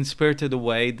like in Spirited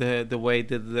Away, the way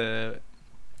that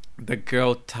the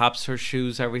girl taps her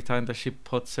shoes every time that she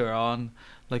puts her on,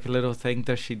 like a little thing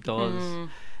that she does.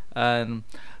 And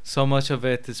so much of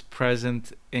it is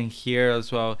present in here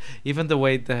as well. Even the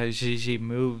way that Gigi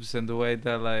moves, and the way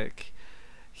that like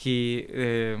he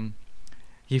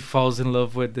falls in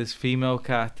love with this female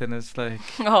cat, and it's like,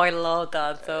 Oh, I love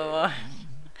that so much.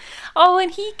 Oh,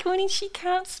 and when she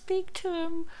can't speak to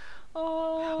him.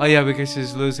 oh yeah, because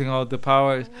she's losing all the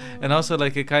powers. And also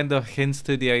like it kind of hints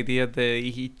to the idea that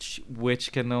each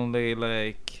witch can only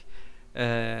like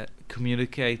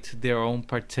communicate to their own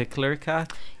particular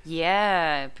cat.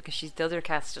 Yeah, because the other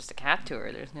cat's just a cat to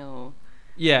her. There's no.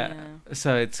 Yeah. Yeah.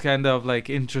 So it's kind of like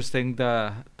interesting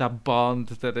that bond,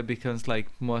 that it becomes like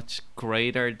much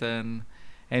greater than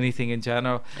anything in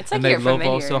general. It's like And I you're love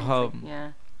familiar. also It's how like,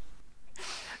 yeah.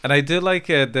 And I do like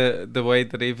the way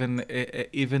that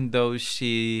even though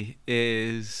she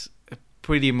is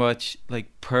pretty much like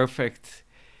perfect,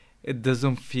 it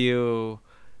doesn't feel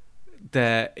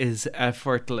that is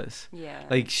effortless. Yeah.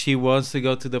 Like she wants to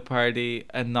go to the party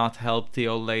and not help the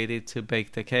old lady to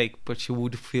bake the cake, but she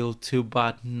would feel too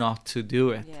bad not to do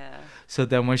it. Yeah. So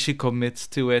then when she commits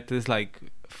to it, it's like,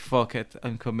 fuck it,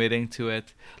 I'm committing to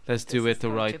it. Let's do This it is the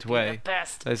going right to be way. The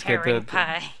best Let's get herring the-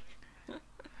 pie.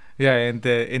 Yeah, in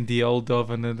the old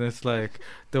oven, and it's like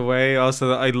the way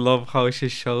also I love how she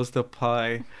shows the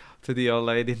pie to the old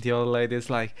lady, and the old lady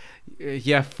is like,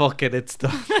 yeah, fuck it, it's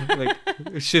done. Like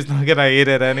she's not gonna eat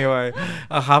it anyway.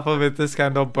 Half of it is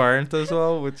kind of burnt as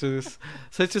well, which is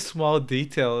such a small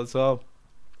detail as well.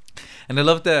 And I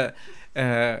love that.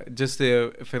 Just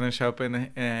to finish up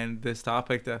in this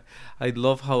topic, that I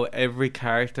love how every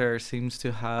character seems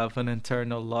to have an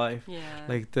internal life. Yeah.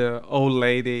 Like the old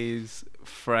lady's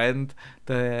friend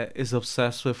that is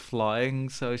obsessed with flying,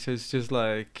 so she's just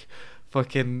like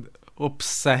fucking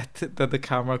upset that the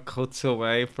camera cuts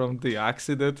away from the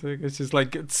accident, because she's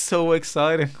like, it's so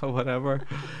exciting or whatever.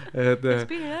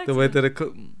 The way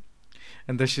that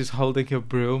and then she's holding a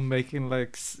broom, making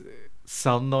like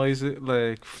sound noises,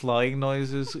 like flying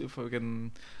noises,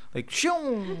 fucking like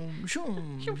shoom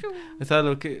shoom. I thought,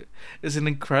 look, it's an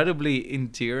incredibly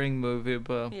endearing movie,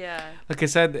 but Yeah. like I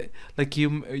said, like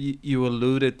you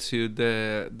alluded to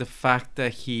the fact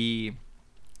that he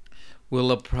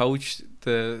will approach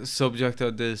the subject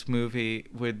of this movie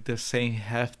with the same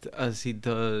heft as he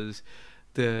does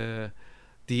the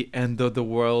end of the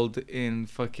world in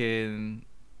fucking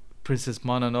Princess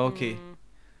Mononoke.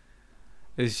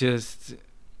 It's just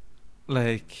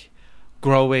like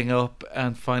growing up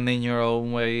and finding your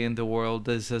own way in the world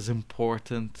is as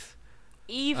important.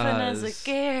 Even as a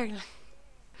girl.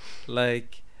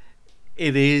 Like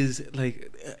it is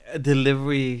like a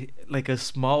delivery, like a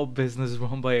small business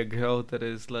run by a girl, that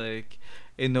is like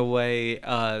in a way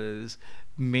as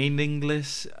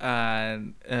meaningless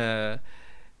and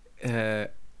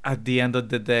at the end of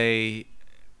the day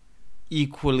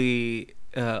equally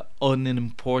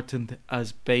unimportant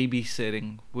as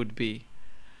babysitting would be,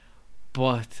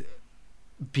 but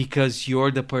because you're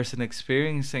the person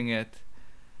experiencing it,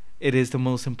 it is the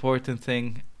most important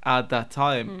thing at that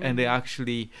time, and it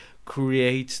actually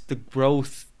creates the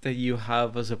growth that you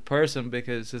have as a person,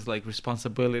 because it's like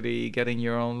responsibility, getting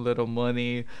your own little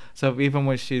money. So even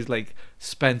when she's like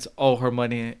spends all her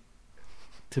money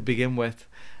to begin with,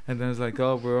 and then it's like,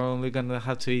 oh, we're only gonna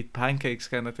have to eat pancakes,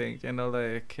 kind of thing, you know,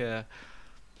 like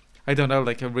I don't know,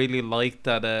 like I really like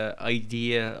that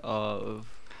idea of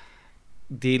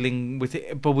dealing with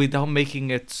it, but without making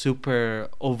it super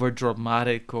over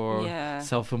dramatic or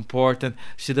self-important.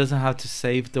 She doesn't have to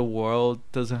save the world,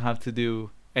 doesn't have to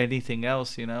do anything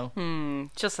else, you know.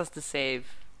 Just has to save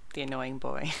the annoying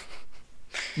boy.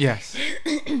 Yes.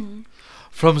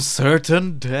 From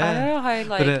certain death. I don't know how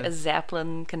like a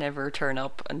zeppelin can ever turn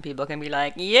up and people can be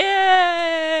like,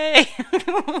 yay.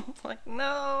 It's like,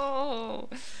 no,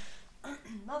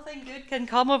 nothing good can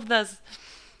come of this.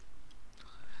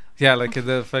 Yeah, like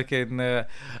the fucking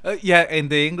yeah, in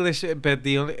the English bit,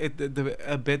 the only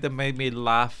a bit that made me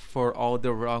laugh for all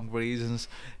the wrong reasons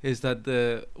is that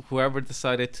the whoever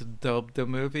decided to dub the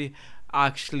movie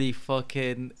actually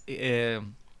fucking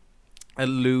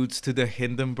alludes to the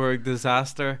Hindenburg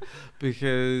disaster,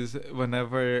 because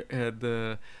whenever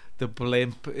the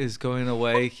blimp is going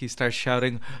away, he starts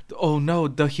shouting, "Oh no,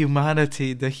 the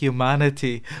humanity,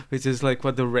 which is like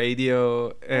what the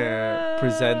radio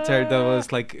presenter that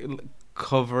was like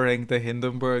covering the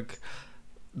Hindenburg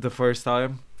the first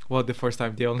time. Well, the first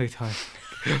time, the only time.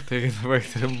 The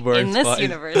Hindenburg in this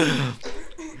universe.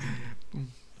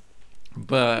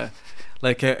 But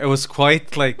like it was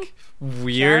quite like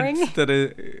weird Jarring?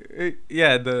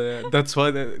 that that's why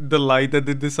the line that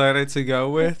they decided to go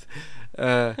with.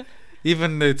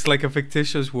 Even it's like a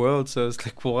fictitious world, so it's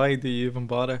like, why do you even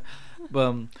bother?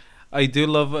 But I do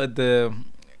love the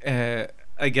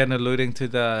again, alluding to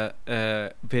the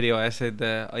video essay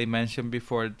that I mentioned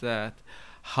before, that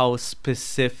how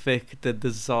specific the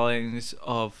designs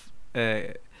of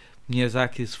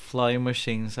Miyazaki's flying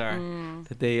machines are.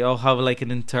 That they all have like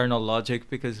an internal logic,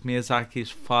 because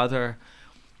Miyazaki's father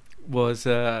was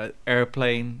a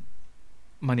airplane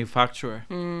manufacturer.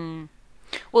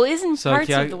 Well, isn't parts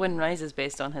of The Wind Rises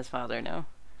based on his father now?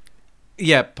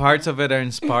 Yeah, parts of it are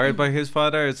inspired by his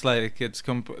father. It's like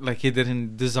like he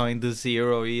didn't design the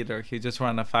Zero either. He just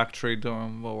ran a factory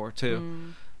during World War II.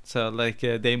 So like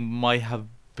they might have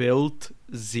built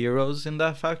Zeros in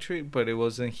that factory, but it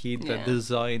wasn't he that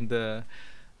designed the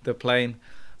plane.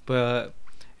 But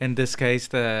in this case,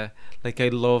 I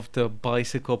love the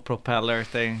bicycle propeller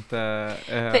thing. The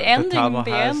end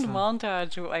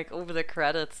montage, like over the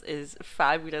credits, is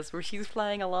fabulous. Where she's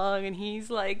flying along and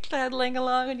he's like pedaling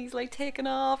along and he's like taking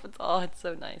off. It's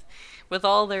so nice, with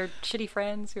all their shitty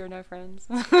friends who are now friends.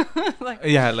 Like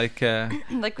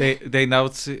they now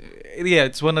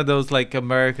it's one of those like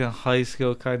American high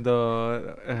school kind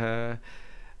of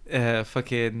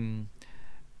fucking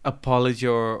apology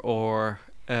or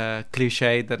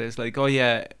cliche that is like, oh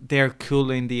yeah, they're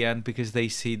cool in the end because they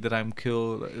see that I'm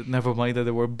cool. Never mind that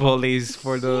they were bullies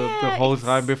for the whole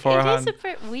time beforehand. It is a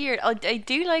bit weird. I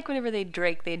do like whenever they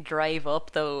drive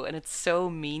up though, and it's so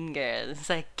Mean Girls. It's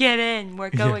like, get in, we're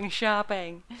going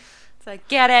shopping. It's like,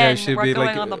 get in, we're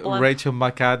going on the blimp. Rachel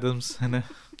McAdams, you know.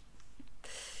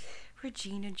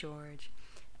 Regina George.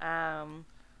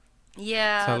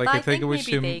 Yeah, so, like, I think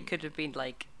maybe they could have been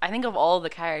like, I think of all the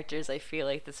characters, I feel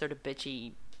like the sort of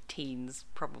bitchy teens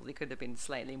probably could have been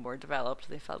slightly more developed.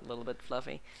 They felt a little bit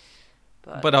fluffy.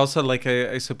 But also, like,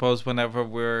 I suppose whenever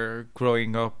we're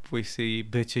growing up, we see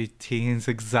bitchy teens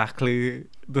exactly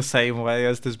the same way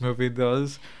as this movie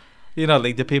does. You know,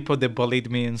 like the people that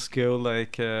bullied me in school,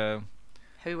 like, who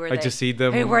were they? I just see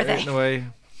them who were they? in a way.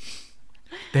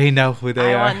 They know who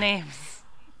they are. I want names.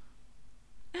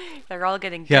 They're all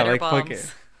getting glitter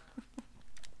bombs.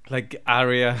 Like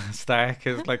Arya Stark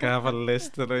is like, I have a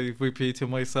list that I repeat to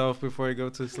myself before I go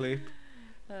to sleep.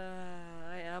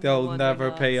 They'll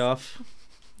never pay off.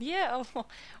 Yeah,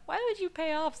 why would you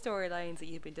pay off storylines that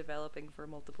you've been developing for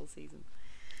multiple seasons?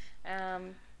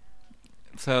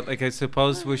 So, like, I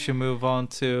suppose we should move on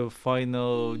to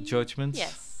final judgments.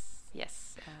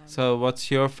 Yes. So,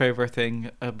 what's your favorite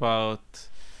thing about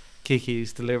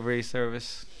Kiki's delivery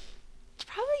service? It's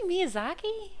probably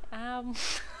Miyazaki.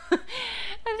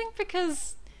 I think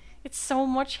because it's so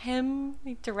much him.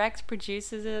 He directs,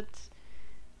 produces it,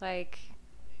 like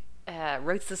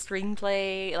writes the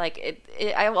screenplay. Like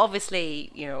I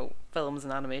obviously, you know, films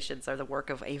and animations are the work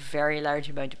of a very large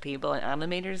amount of people and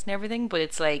animators and everything. But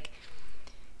it's like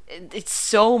it's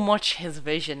so much his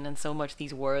vision and so much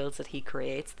these worlds that he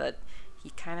creates that he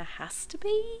kind of has to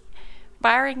be.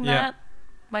 Barring Yeah. that,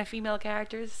 my female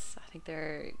characters, I think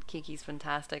Kiki's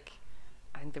fantastic.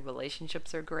 I think the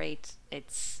relationships are great.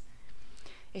 It's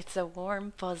a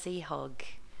warm, fuzzy hug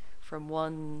from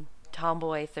one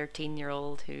tomboy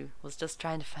 13-year-old who was just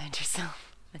trying to find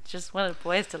herself and just wanted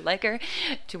boys to like her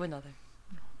to another.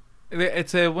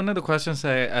 It's one of the questions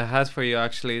I had for you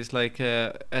actually is like,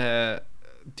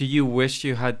 do you wish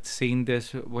you had seen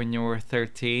this when you were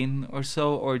 13 or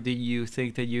so, or do you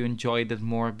think that you enjoyed it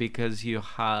more because you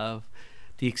have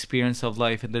the experience of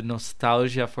life and the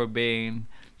nostalgia for being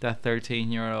that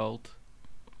 13-year-old?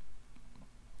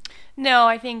 No,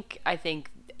 I think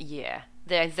yeah.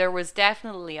 There was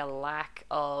definitely a lack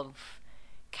of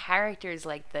characters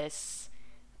like this.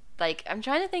 Like I'm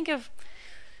trying to think of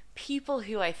people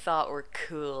who I thought were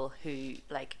cool who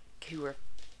were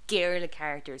girly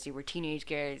characters who were teenage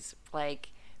girls, like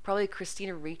probably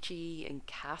Christina Ricci and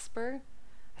Casper.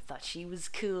 I thought she was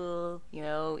cool,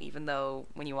 even though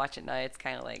when you watch it now it's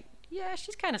kind of like, yeah,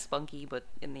 she's kind of spunky, but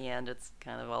in the end it's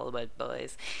kind of all about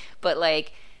boys. But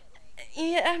like,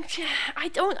 yeah,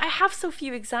 I have so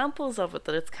few examples of it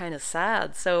that it's kind of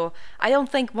sad. So I don't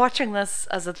think watching this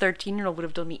as a 13-year-old would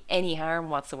have done me any harm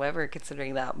whatsoever,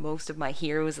 considering that most of my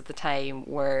heroes at the time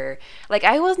were like,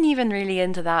 I wasn't even really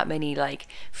into that many like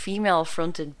female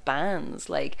fronted bands,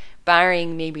 like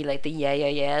barring maybe like the Yeah Yeah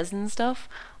Yeahs and stuff.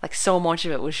 Like so much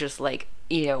of it was just like,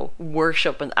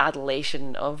 worship and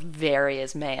adulation of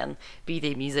various men, be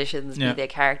they musicians, be Yeah. they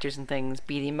characters and things,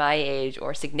 be they my age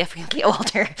or significantly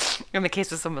older. In the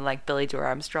case of someone like Billy Joe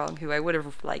Armstrong, who I would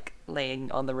have like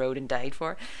laying on the road and died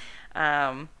for.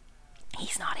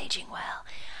 He's not aging well.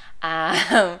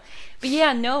 But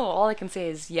yeah, no, all I can say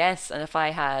is yes. And if I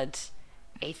had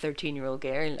a 13-year-old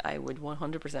girl, I would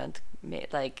 100%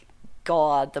 make, like,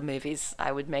 God, the movies,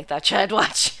 I would make that child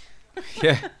watch.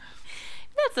 Yeah.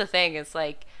 That's the thing. It's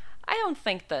like, I don't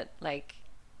think that, like,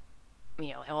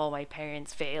 all my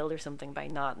parents failed or something by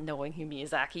not knowing who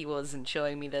Miyazaki was and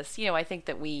showing me this. I think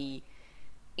that we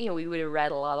would have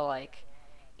read a lot of, like,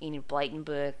 Enid Blyton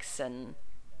books, and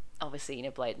obviously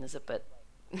Enid Blyton is a bit,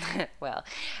 well,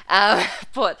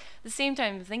 but at the same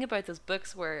time, the thing about those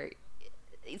books were,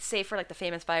 say for like the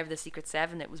famous five of the Secret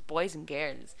Seven, it was boys and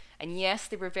girls, and yes,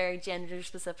 they were very gender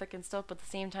specific and stuff, but at the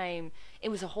same time it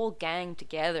was a whole gang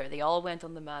together. They all went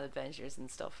on the mad adventures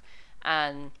and stuff,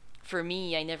 and for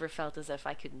me, I never felt as if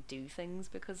I couldn't do things,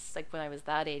 because like when I was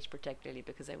that age, particularly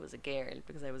because I was a girl,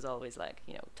 because I was always like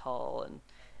tall and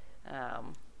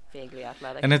vaguely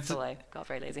athletic, And it's so I got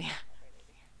very lazy.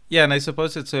 Yeah, and I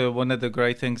suppose it's one of the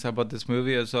great things about this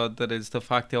movie as well, that is the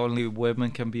fact that only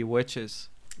women can be witches.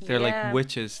 They're like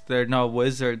witches. They're not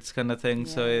wizards, kind of thing.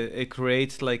 So Yeah. it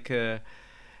creates like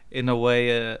in a way,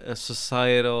 a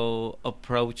societal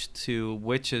approach to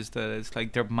witches that is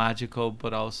like they're magical,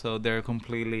 but also they're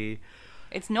completely.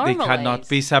 It's They cannot normalized.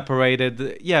 be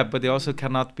separated. Yeah, but they also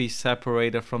cannot be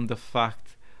separated from the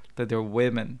fact that they're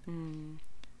women.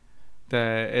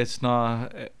 That it's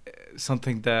not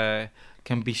something that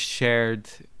can be shared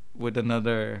with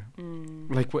another.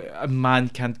 Like a man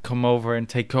can't come over and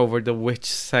take over the witch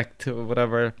sect or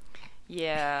whatever.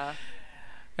 Yeah.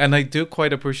 And I do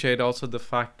quite appreciate also the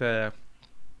fact that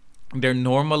they're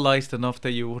normalized enough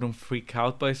that you wouldn't freak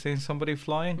out by seeing somebody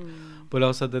flying, but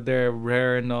also that they're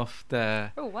rare enough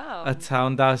that Oh wow. a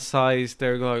town that size,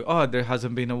 they're going, oh, there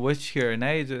hasn't been a witch here in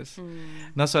ages.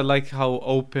 And also I like how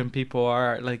open people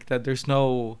are, like that there's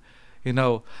no,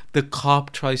 the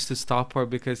cop tries to stop her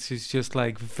because he's just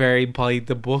like very by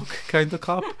the book kind of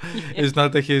cop. It's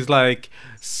not that he's like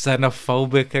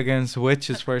xenophobic against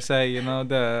witches per se,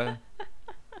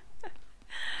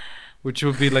 which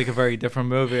would be like a very different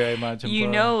movie, I imagine. You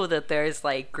but- know that there's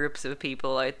like groups of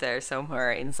people out there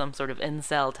somewhere in some sort of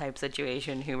incel type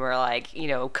situation who are like,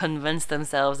 convince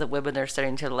themselves that women are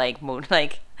starting to like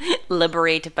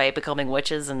liberate by becoming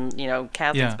witches and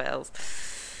casting Yeah. spells.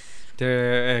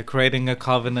 They're creating a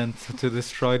covenant to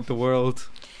destroy the world.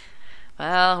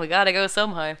 Well, we gotta go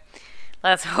somehow.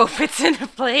 Let's hope it's in a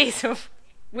place of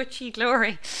witchy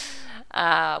glory.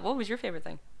 What was your favorite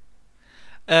thing?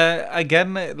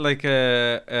 Again, like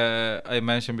I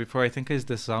mentioned before, I think it's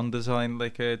the sound design.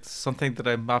 Like it's something that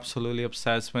I'm absolutely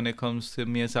obsessed when it comes to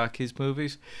Miyazaki's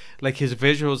movies. Like his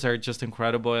visuals are just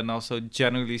incredible, and also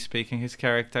generally speaking, his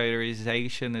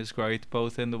characterization is great,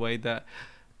 both in the way that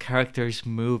characters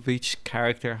move. Each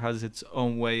character has its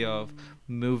own way of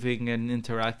moving and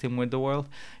interacting with the world.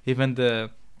 Even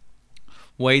the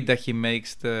way that he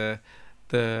makes the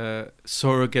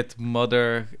surrogate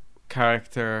mother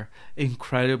character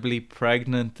incredibly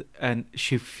pregnant, and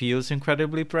she feels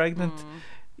incredibly pregnant.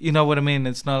 You know what I mean?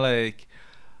 It's not like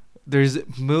there's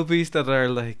movies that are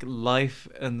like life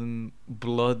and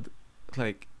blood,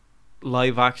 like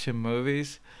live action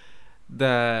movies,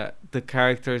 that the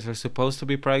characters are supposed to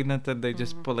be pregnant and they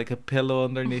just put like a pillow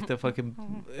underneath the fucking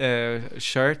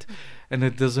shirt, and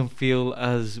it doesn't feel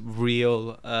as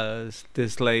real as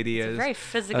this lady It's is. a very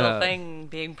physical thing,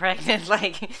 being pregnant,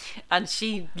 like, and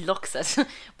she looks it,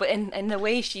 but in the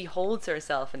way she holds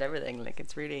herself and everything, like,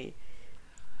 it's really.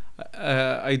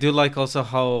 I do like also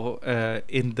how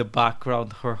in the background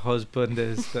her husband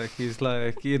is like, he's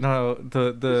like, you know,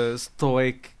 the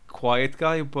stoic quiet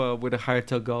guy but with a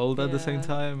heart of gold at the same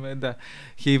time, and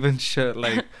he even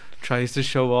like tries to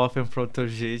show off in front of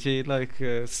Gigi, like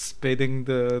spitting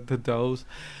the doughs.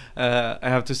 I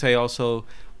have to say also,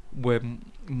 with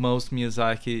most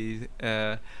Miyazaki,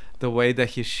 the way that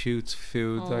he shoots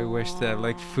food, I wish that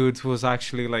like food was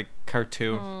actually like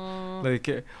cartoon.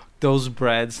 Like those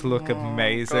breads look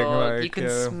amazing. God. Like You can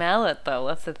smell it though.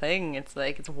 That's the thing. It's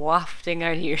like it's wafting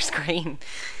out of your screen.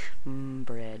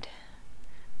 Bread.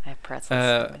 I have pretzels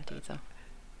in my teeth, though.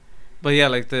 But yeah,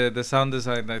 like the sound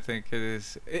design, I think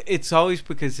it's always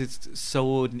because it's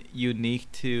so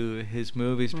unique to his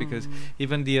movies. Because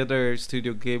even the other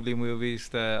Studio Ghibli movies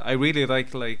that I really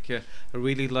like I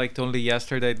really liked Only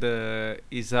Yesterday, the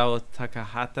Isao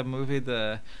Takahata movie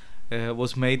that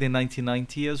was made in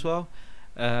 1990 as well.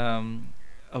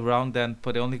 Around then,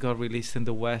 but it only got released in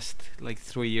the West like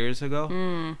 3 years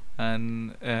ago.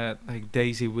 And like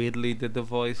Daisy Ridley did the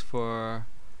voice for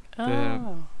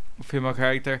the female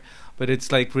character, but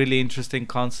it's like really interesting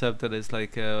concept that is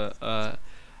like a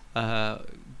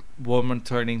woman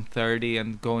turning 30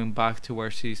 and going back to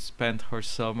where she spent her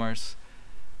summers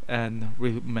and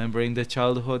remembering the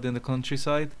childhood in the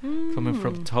countryside, coming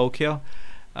from Tokyo.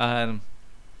 And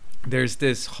there's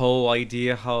this whole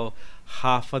idea how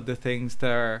half of the things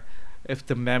there, if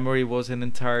the memory wasn't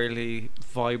entirely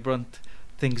vibrant,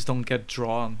 things don't get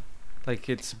drawn. Like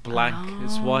it's blank,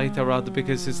 it's white around,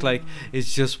 because it's like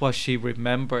it's just what she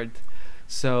remembered.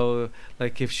 So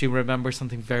like if she remembers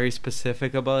something very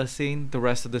specific about a scene, the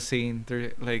rest of the scene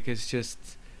there like it's just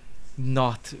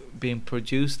not being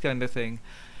produced, kind of thing.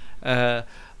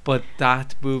 But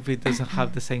that movie doesn't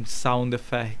have the same sound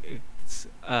effects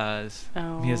as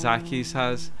Miyazaki's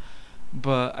has.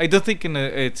 But I don't think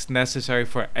it's necessary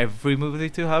for every movie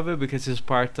to have it, because it's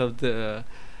part of the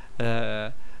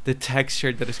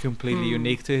texture that is completely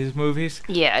unique to his movies.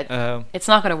 Yeah, it's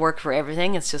not going to work for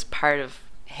everything. It's just part of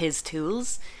his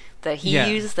tools that he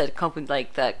uses that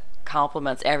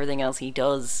complements everything else he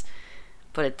does.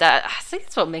 But I think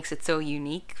that's what makes it so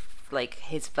unique, like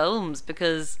his films,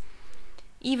 because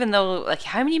even though like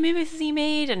how many movies has he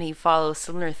made, and he follows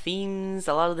similar themes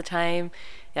a lot of the time,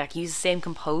 like he uses the same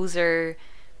composer,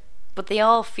 but they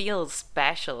all feel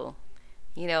special,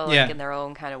 you know, like in their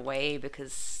own kind of way,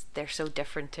 because they're so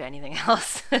different to anything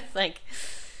else. Like,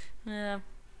 yeah,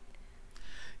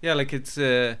 like it's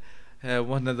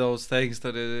one of those things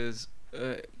that it is.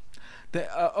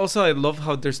 Also, I love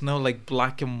how there's no like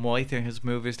black and white in his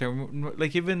movies. There,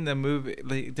 like even the movie,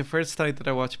 like the first time that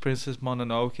I watched Princess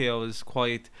Mononoke, I was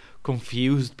quite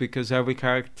confused because every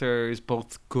character is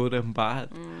both good and bad.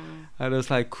 I was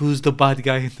like, who's the bad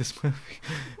guy in this movie?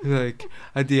 Like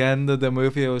at the end of the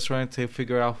movie, I was trying to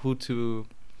figure out who to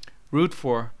root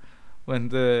for, when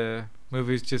the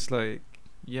movie's just like,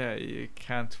 yeah, you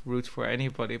can't root for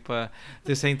anybody. But at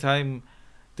the same time,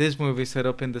 this movie set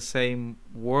up in the same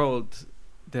world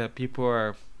that people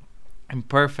are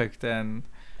imperfect and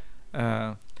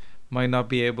might not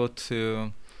be able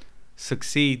to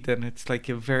succeed, and it's like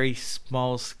a very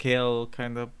small scale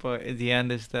kind of, but at the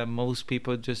end is that most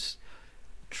people just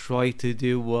try to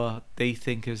do what they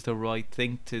think is the right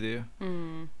thing to do,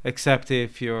 except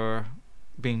if you're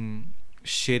being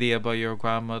shitty about your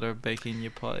grandmother baking you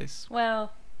pies.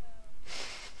 Well,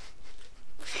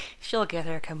 she'll get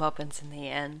her comeuppance in the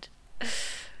end.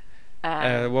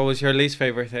 What was your least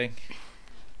favorite thing?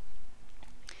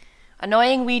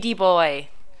 Annoying Weedy boy.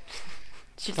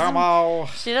 She doesn't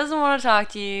want to talk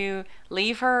to you.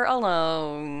 Leave her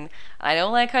alone. I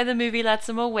don't like how the movie lets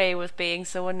him away with being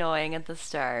so annoying at the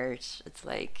start. It's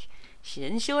like, she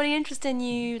didn't show any interest in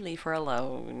you. Leave her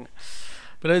alone.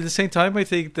 But at the same time, I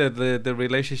think that the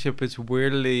relationship is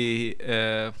weirdly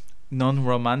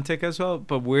non-romantic as well,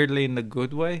 but weirdly in a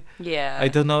good way. Yeah. I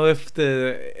don't know if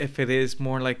it is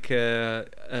more like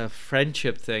a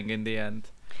friendship thing in the end.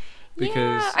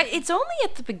 Because it's only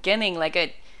at the beginning,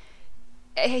 like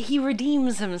he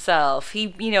redeems himself. He,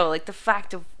 like the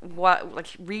fact of what,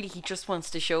 like really he just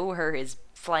wants to show her his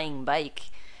flying bike,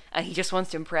 and he just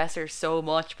wants to impress her so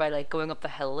much by like going up the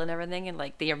hill and everything, and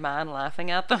like your man laughing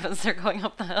at them as they're going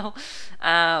up the hill. So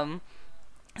I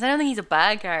don't think he's a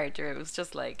bad character. It was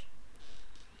just like,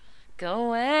 go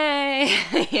away,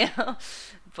 you know.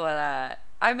 But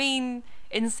I mean,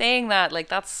 in saying that, like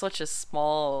that's such a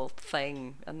small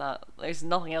thing, and that there's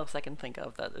nothing else I can think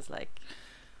of that is like,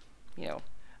 you know.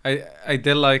 I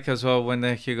did like as well when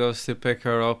he goes to pick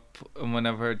her up, and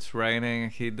whenever it's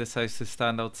raining, he decides to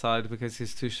stand outside because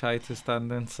he's too shy to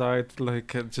stand inside,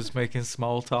 like just making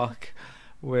small talk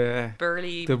with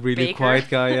Burly the really baker. quiet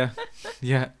guy. Yeah,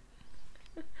 yeah.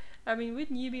 I mean,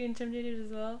 wouldn't you be intimidated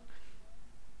as well?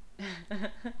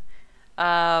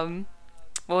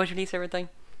 What was your least favorite thing?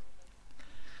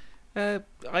 I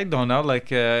don't know, like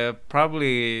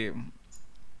probably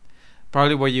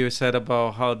what you said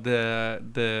about how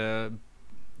the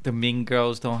mean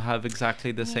girls don't have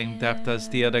exactly the same depth as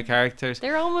the other characters.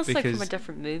 They're almost like from a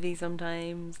different movie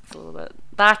sometimes. It's a little bit.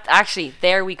 That actually,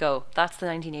 there we go. That's the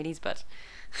 1980s bit.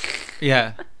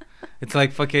 Yeah. It's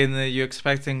like fucking you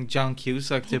expecting John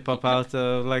Cusack to pop out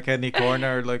of like any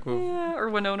corner, like yeah, or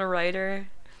Winona Ryder.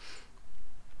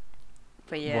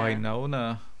 But yeah,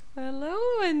 Winona. Hello,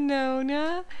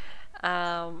 Winona.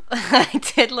 I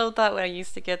did love that when I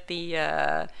used to get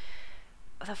the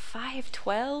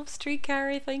 512 streetcar,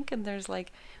 I think, and there's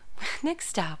like, next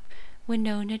stop,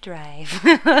 Winona Drive.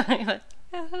 Like,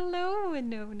 hello,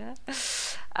 Winona.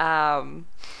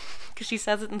 Because she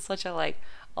says it in such a like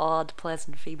odd,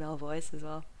 pleasant female voice as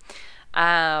well.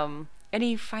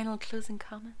 Any final closing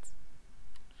comments?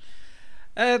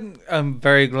 I'm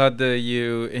very glad that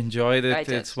you enjoyed it.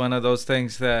 It's one of those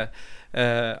things that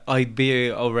I'd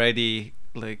be already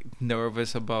like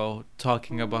nervous about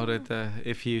talking about it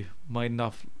if you might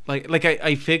not like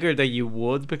I figured that you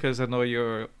would, because I know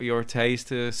your taste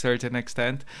to a certain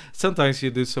extent. Sometimes you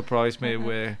do surprise me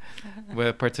with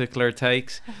particular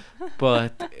takes,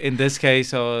 but in this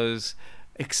case I was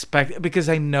because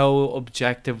I know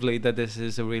objectively that this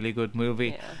is a really good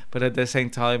movie, but at the same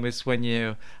time it's when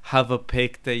you have a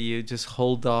pick that you just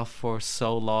hold off for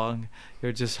so long,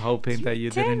 you're just hoping that you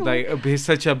didn't like it'd be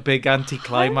such a big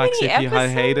anticlimax if you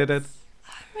had hated it.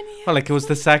 Well, like it was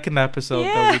the second episode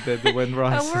that we did, the Wind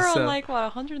Rises. And we're on like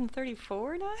what,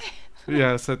 134 now?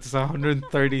 Yeah, so it's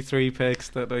 133 picks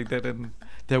that I didn't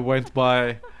that went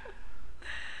by.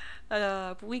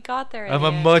 But we got there. I'm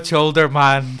a much older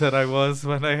man than I was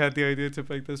when I had the idea to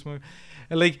pick this movie,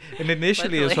 and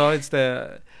initially as well,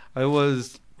 I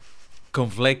was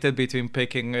conflicted between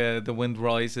picking The Wind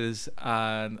Rises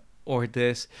or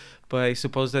this, but I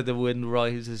suppose that The Wind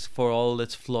Rises, for all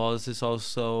its flaws, is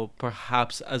also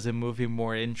perhaps as a movie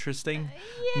more interesting.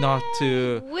 Not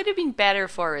to would have been better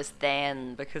for us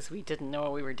then because we didn't know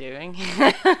what we were doing.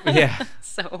 Yeah.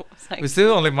 So like, we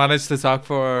still only managed to talk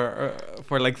for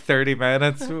like 30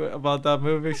 minutes about that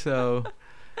movie. So.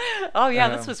 Oh yeah,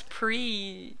 this was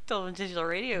pre digital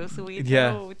radio, so we had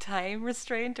no time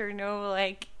restraint or no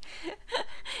like.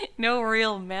 No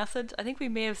real method. I think we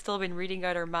may have still been reading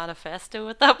out our manifesto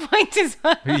at that point as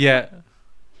well. Yeah.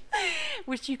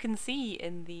 Which you can see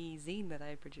in the zine that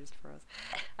I produced for us.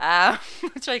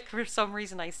 Which for some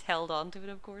reason I held on to it,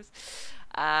 of course.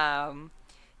 So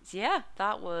yeah,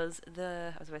 that was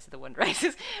I was about to say The Wind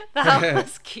Rises. That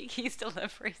was Kiki's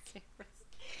Delivery Service.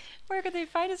 Where could they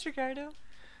find us, Ricardo?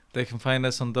 They can find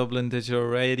us on Dublin Digital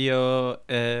Radio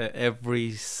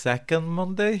every second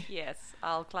Monday. Yes,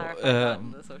 I'll clarify that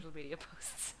in the social media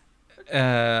posts.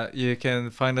 You can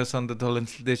find us on the Dublin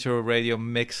Digital Radio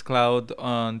Mixcloud,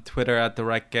 on Twitter at The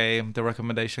Rec Game, The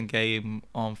Recommendation Game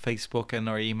on Facebook, and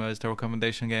our email is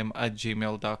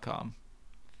therecommendationgame@gmail.com.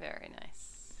 Very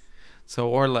nice. So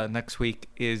Orla, next week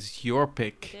is your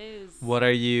pick. It is. What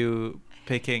are you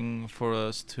picking for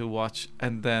us to watch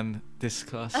and then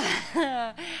discuss?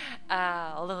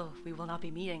 Although we will not be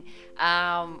meeting.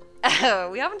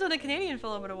 We haven't done a Canadian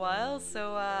film in a while,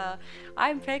 so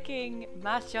I'm picking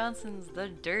Matt Johnson's The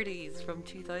Dirties from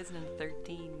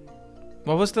 2013.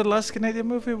 What was the last Canadian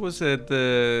movie? Was it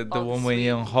the one with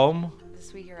Ian Holm? The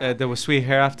Sweet Hereafter. There was Sweet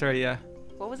Hereafter, yeah.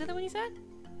 What was it the one you said?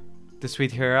 The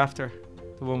Sweet Hereafter.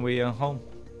 The one with Ian Holm.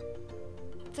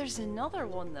 There's another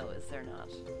one though, is there not?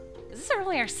 Is this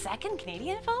only our second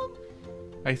Canadian film?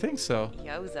 I think so.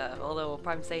 Yowza. Although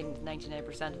I'm saying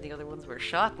 99% of the other ones were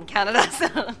shot in Canada, so...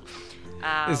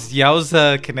 Is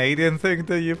Yowza a Canadian thing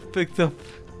that you picked up?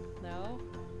 No?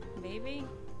 Maybe?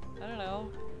 I don't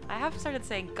know. I have started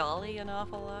saying golly an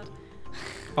awful lot.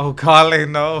 Oh, golly,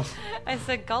 no. I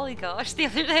said golly gosh the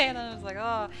other day and I was like,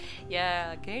 oh,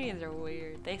 yeah, Canadians are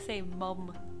weird. They say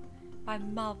mum. My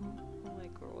mum. I'm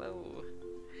like, whoa.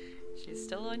 She's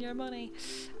still on your money.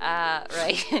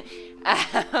 Right.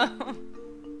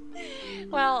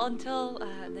 Well, until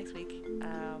next week,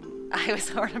 I was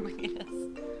Orla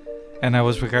McGuinness. And I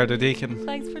was Ricardo Deacon.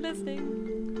 Thanks for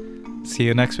listening. See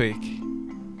you next week.